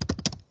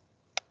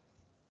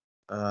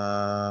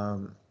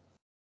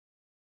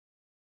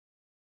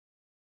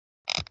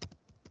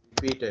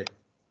repeated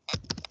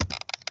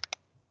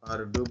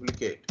or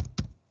duplicate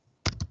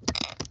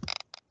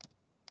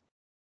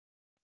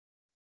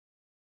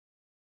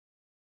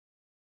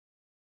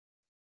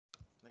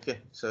Okay,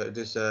 so it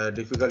is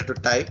difficult to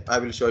type. I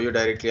will show you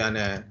directly on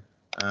a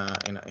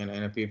in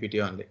a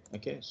PPT only.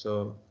 Okay,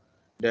 so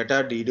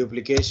data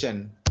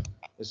deduplication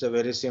is a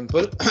very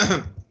simple.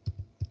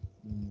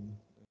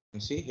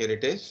 See here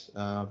it is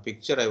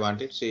picture I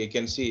wanted. So you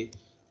can see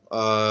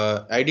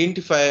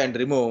identify and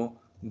remove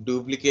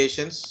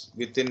duplications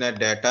within a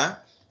data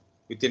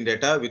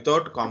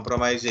without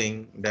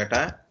compromising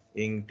data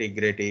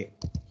integrity.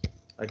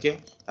 Okay,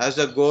 as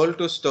a goal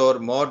to store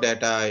more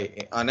data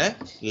on a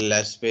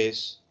less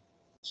space.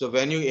 So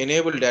when you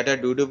enable data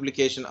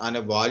deduplication on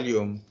a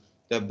volume,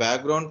 the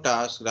background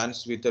task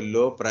runs with a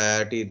low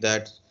priority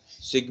that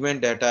segment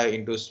data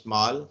into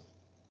small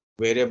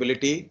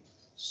variability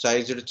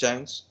sized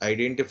chunks,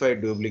 identify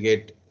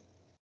duplicate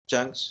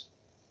chunks,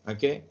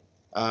 okay,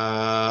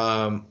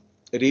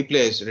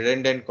 replace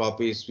redundant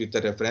copies with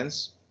a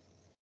reference,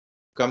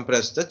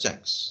 compress the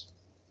chunks.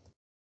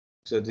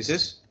 So this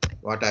is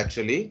what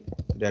actually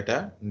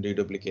data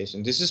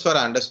deduplication. This is for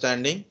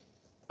understanding.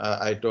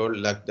 I told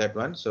like that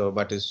one. So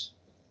but is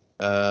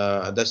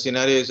the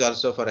scenario is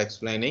also for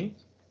explaining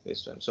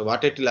this one. So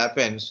what it will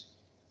happens,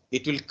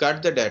 it will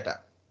cut the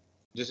data.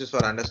 This is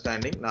for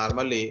understanding.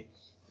 Normally,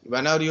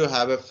 whenever you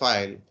have a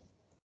file,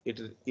 it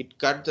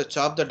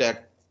chop the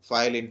data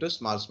file into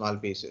small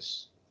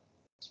pieces,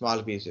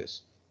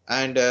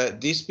 and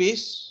this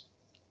piece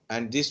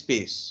and this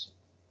piece,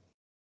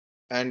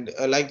 and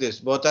like this,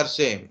 both are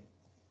same.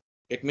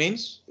 It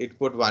means it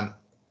put one.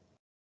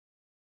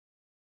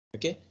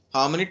 Okay,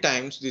 how many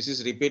times this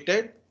is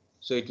repeated?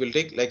 So it will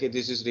take like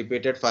this is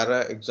repeated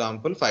for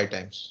example 5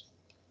 times.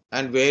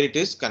 And where it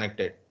is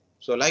connected.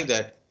 So like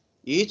that,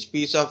 each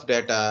piece of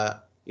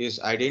data is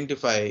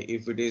identify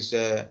if it is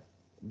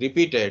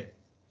repeated.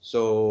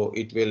 So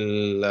it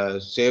will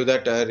save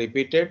that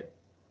repeated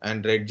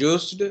and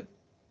reduced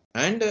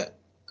and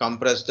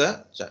compress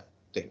the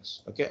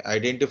things. Okay,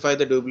 identify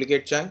the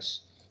duplicate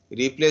chunks,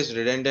 replace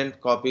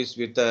redundant copies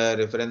with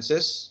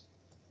references,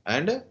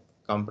 and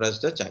compress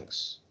the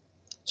chunks.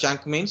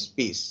 Chunk means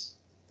piece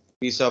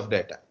of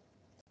data.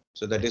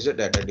 So that is a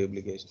data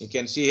duplication. You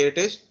can see here it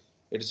is.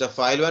 It is a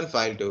file 1,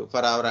 file 2. For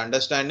our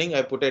understanding,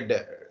 I put a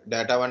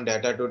data 1,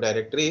 data 2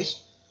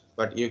 directories,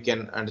 but you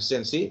can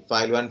understand, see,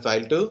 file 1,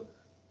 file 2.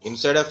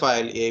 Inside a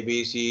file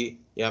ABC,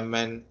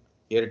 MN,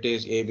 here it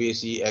is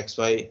ABC,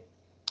 XY.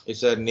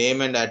 It's a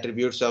name and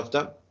attributes of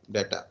the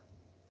data.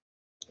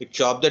 It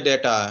chop the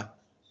data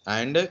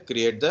and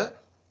create the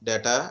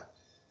data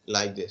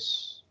like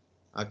this.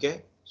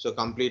 Okay. So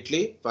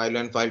completely file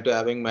 1, file 2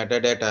 having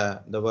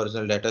metadata, the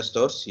original data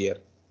stores here.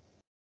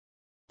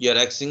 You are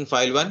accessing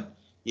file 1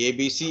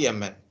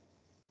 ABCMN.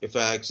 If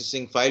I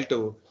accessing file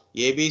 2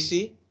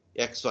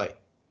 ABCXY.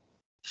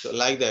 So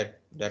like that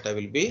data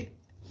will be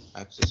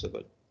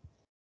accessible.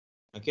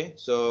 Okay,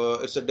 so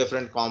it's a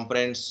different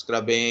components,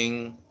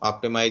 scrubbing,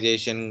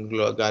 optimization,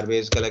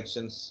 garbage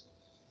collections,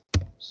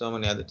 so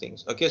many other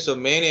things. Okay, so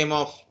main aim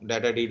of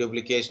data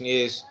deduplication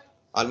is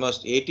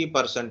almost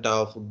 80%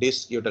 of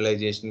disk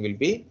utilization will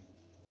be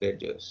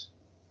reduced.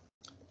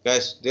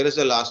 Guys, there is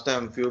a last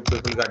time few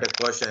people got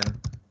a question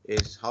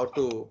is how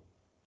to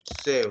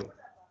save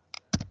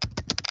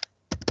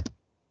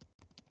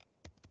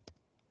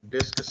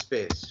disk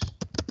space.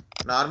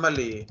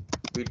 Normally,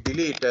 we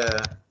delete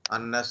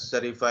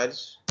unnecessary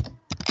files.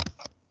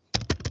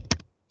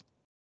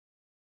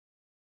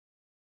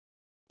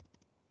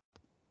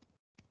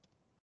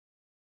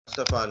 First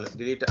of all,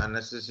 delete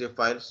unnecessary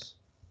files.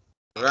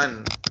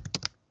 Run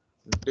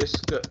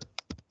disk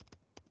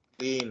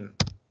clean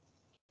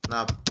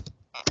up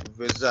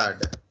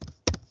wizard.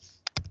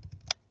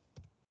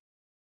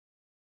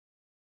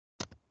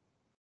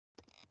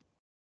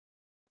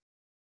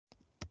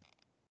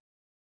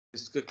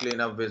 Disk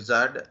cleanup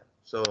wizard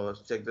So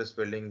check the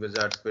spelling,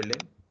 wizard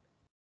spelling.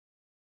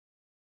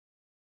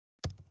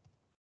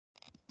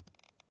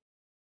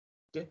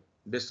 Okay,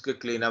 disk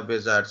cleanup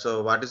wizard.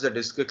 So what is the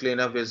disk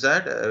cleanup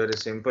wizard? Very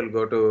simple.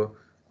 Go to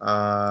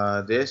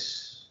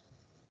this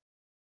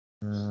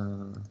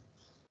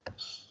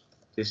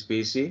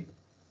PC.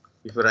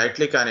 If you right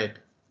click on it,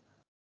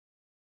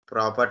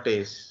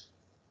 properties,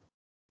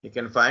 you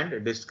can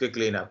find disk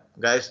cleanup.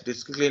 Guys,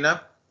 disk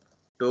cleanup,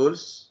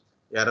 tools,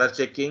 error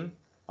checking,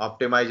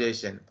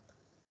 optimization.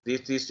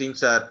 These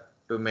things are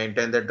to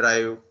maintain the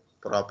drive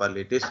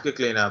properly. Disk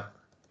cleanup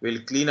will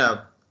clean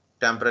up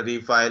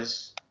temporary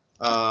files,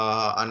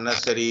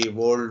 unnecessary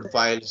old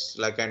files,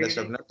 like kind of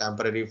stuff,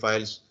 temporary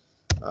files.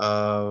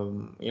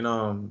 You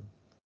know,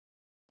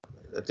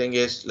 the thing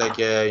is like,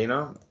 it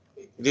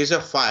is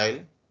a file.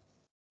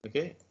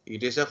 Okay,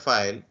 it is a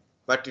file,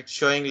 but it's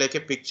showing like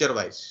a picture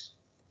wise.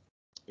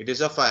 It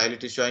is a file,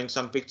 it is showing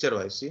some picture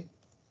wise. See,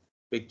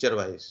 picture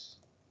wise,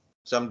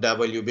 some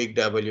W, big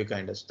W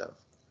kind of stuff.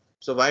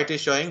 So why it is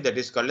showing, that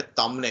is called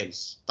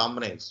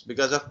thumbnails.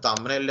 Because of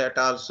thumbnail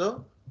data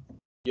also,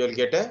 you'll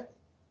get a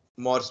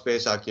more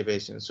space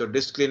occupation. So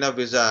disk cleanup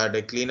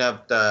wizard clean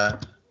up the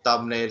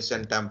thumbnails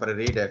and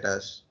temporary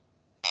data.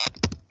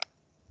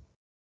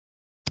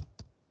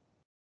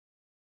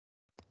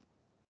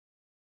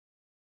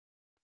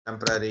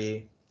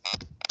 Temporary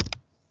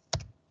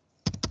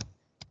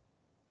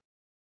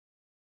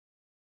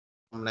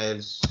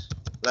thumbnails,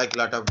 like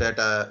lot of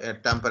data,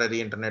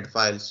 temporary internet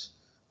files.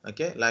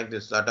 Okay, like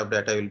this, lot of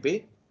data will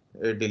be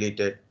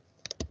deleted.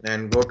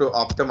 And go to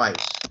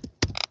optimize.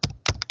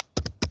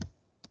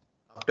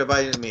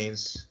 Optimize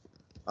means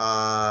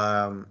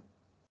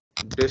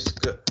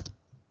disk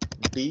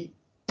defragmentation.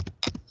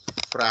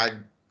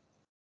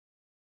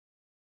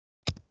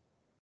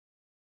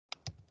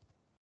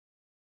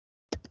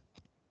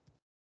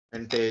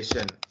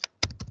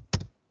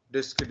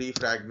 Disk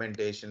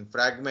defragmentation.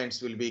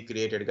 Fragments will be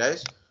created,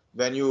 guys.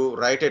 When you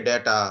write a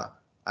data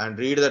and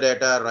read the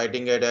data,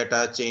 writing a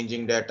data,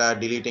 changing data,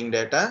 deleting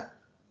data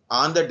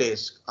on the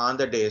disk,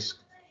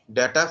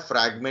 data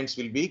fragments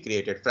will be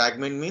created.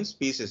 Fragment means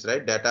pieces,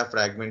 right? Data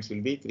fragments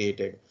will be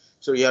created.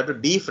 So you have to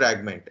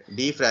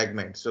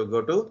defragment. So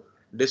go to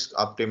disk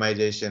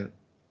optimization.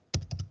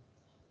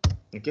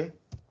 Okay,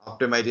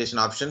 optimization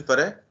option for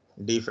a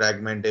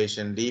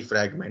defragmentation.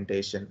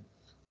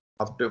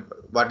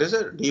 What is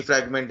a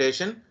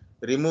defragmentation?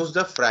 Removes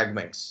the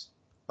fragments.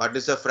 What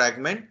is a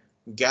fragment?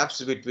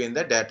 Gaps between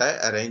the data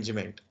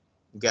arrangement.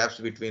 Gaps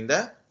between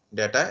the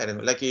data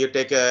arrangement. Like you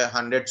take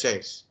 100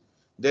 chairs.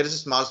 There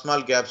is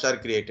small gaps are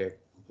created.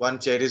 One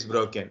chair is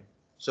broken.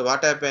 So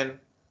what happened?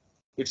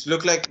 It's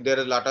look like there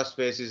is a lot of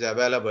space is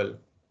available,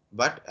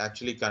 but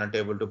actually cannot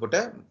able to put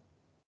a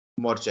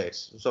more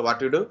chairs. So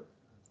what you do?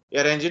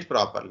 Arrange it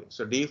properly.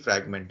 So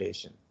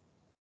defragmentation.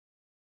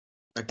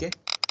 Okay.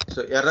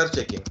 So error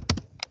checking.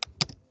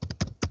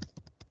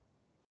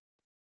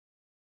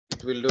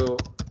 It will do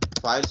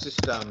file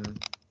system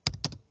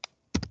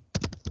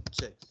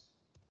checks.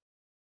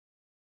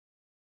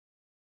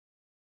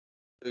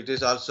 It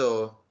is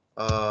also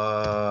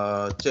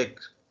check.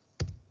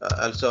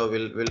 Also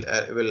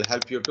will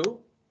help you to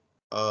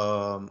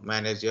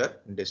manage your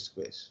disk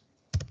space.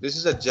 This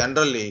is a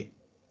generally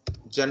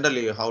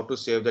how to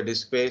save the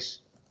disk space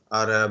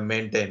or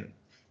maintain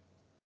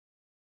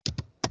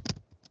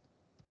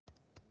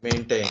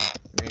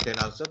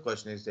also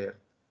question is there.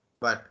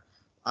 But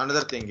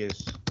another thing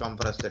is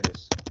compress the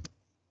disk.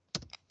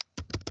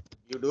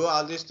 You do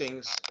all these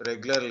things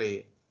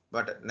regularly,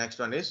 but next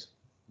one is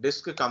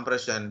disk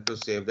compression to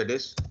save the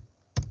disk.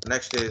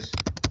 Next is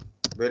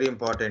very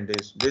important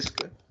is disk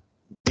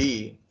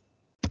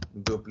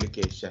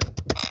deduplication.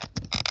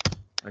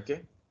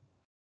 Okay,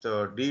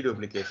 so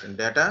deduplication,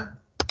 data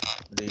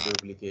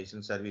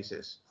deduplication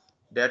services,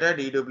 data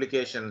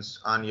deduplications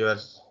on your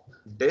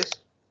disk.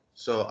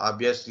 So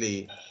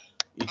obviously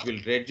it will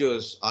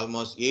reduce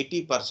almost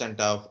 80%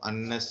 of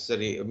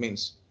unnecessary,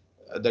 means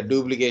the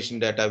duplication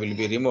data will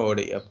be removed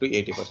up to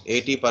 80%.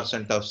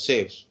 80% of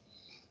saves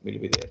will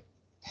be there.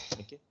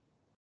 Okay,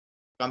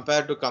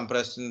 compared to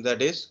compressing the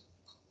disk,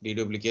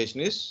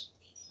 deduplication is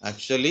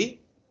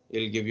actually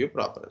will give you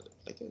proper.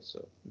 Okay,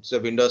 so it's a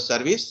Windows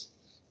service.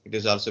 It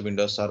is also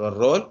Windows Server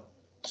role.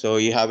 So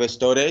you have a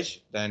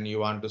storage, then you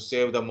want to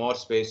save the more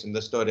space in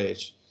the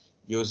storage.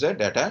 Use a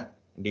data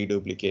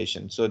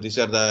deduplication. So these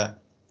are the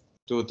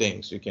two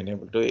things you can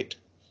able to it.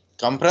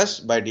 Compress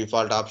by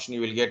default option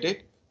you will get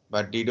it,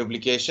 but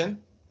deduplication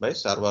by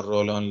server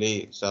role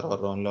only. So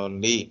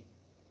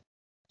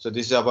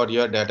this is about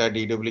your data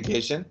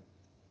deduplication.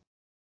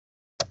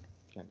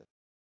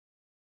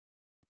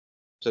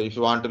 So if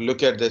you want to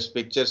look at this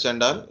pictures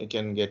and all, you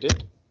can get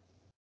it.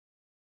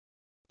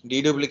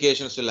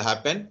 Deduplications will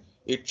happen.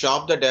 It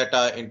chop the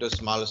data into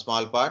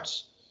small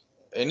parts.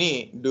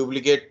 Any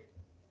duplicate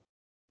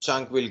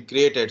chunk will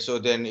create it, so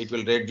then it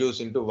will reduce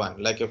into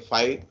one. Like a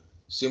 5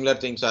 similar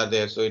things are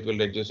there, so it will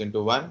reduce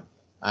into one,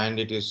 and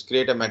it is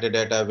create a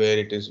metadata where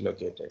it is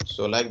located.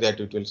 So like that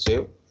it will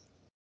save.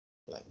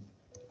 Like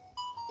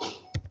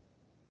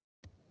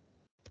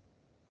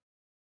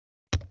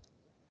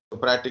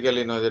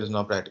practically, no, there is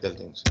no practical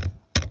things.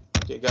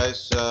 Okay,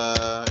 guys,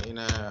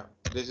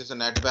 this is a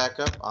net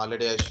backup.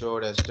 Already I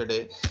showed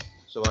yesterday.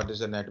 So what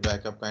is a net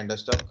backup kind of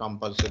stuff?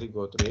 Compulsory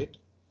go through it.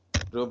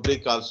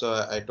 Rubric also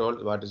I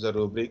told what is the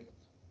rubric,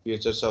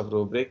 features of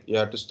rubric. You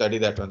have to study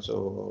that one.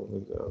 So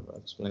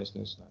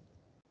explanation is not.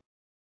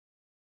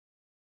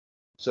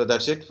 So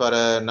that's it for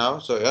now.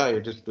 So yeah,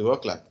 it is 2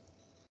 o'clock.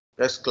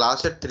 There's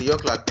class at 3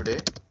 o'clock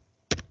today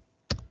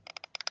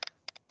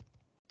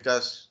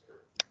because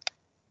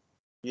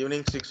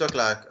evening 6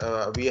 o'clock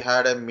we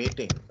had a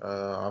meeting.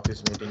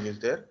 Office meeting is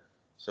there.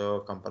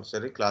 So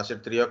compulsory class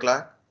at 3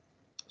 o'clock.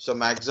 So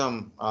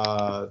maximum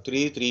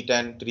 3,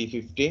 3:10,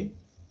 3:15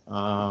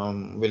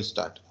 will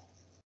start.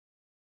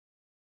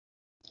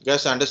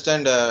 Guys,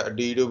 understand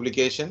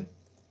deduplication?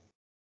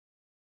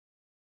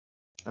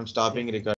 I'm stopping recording.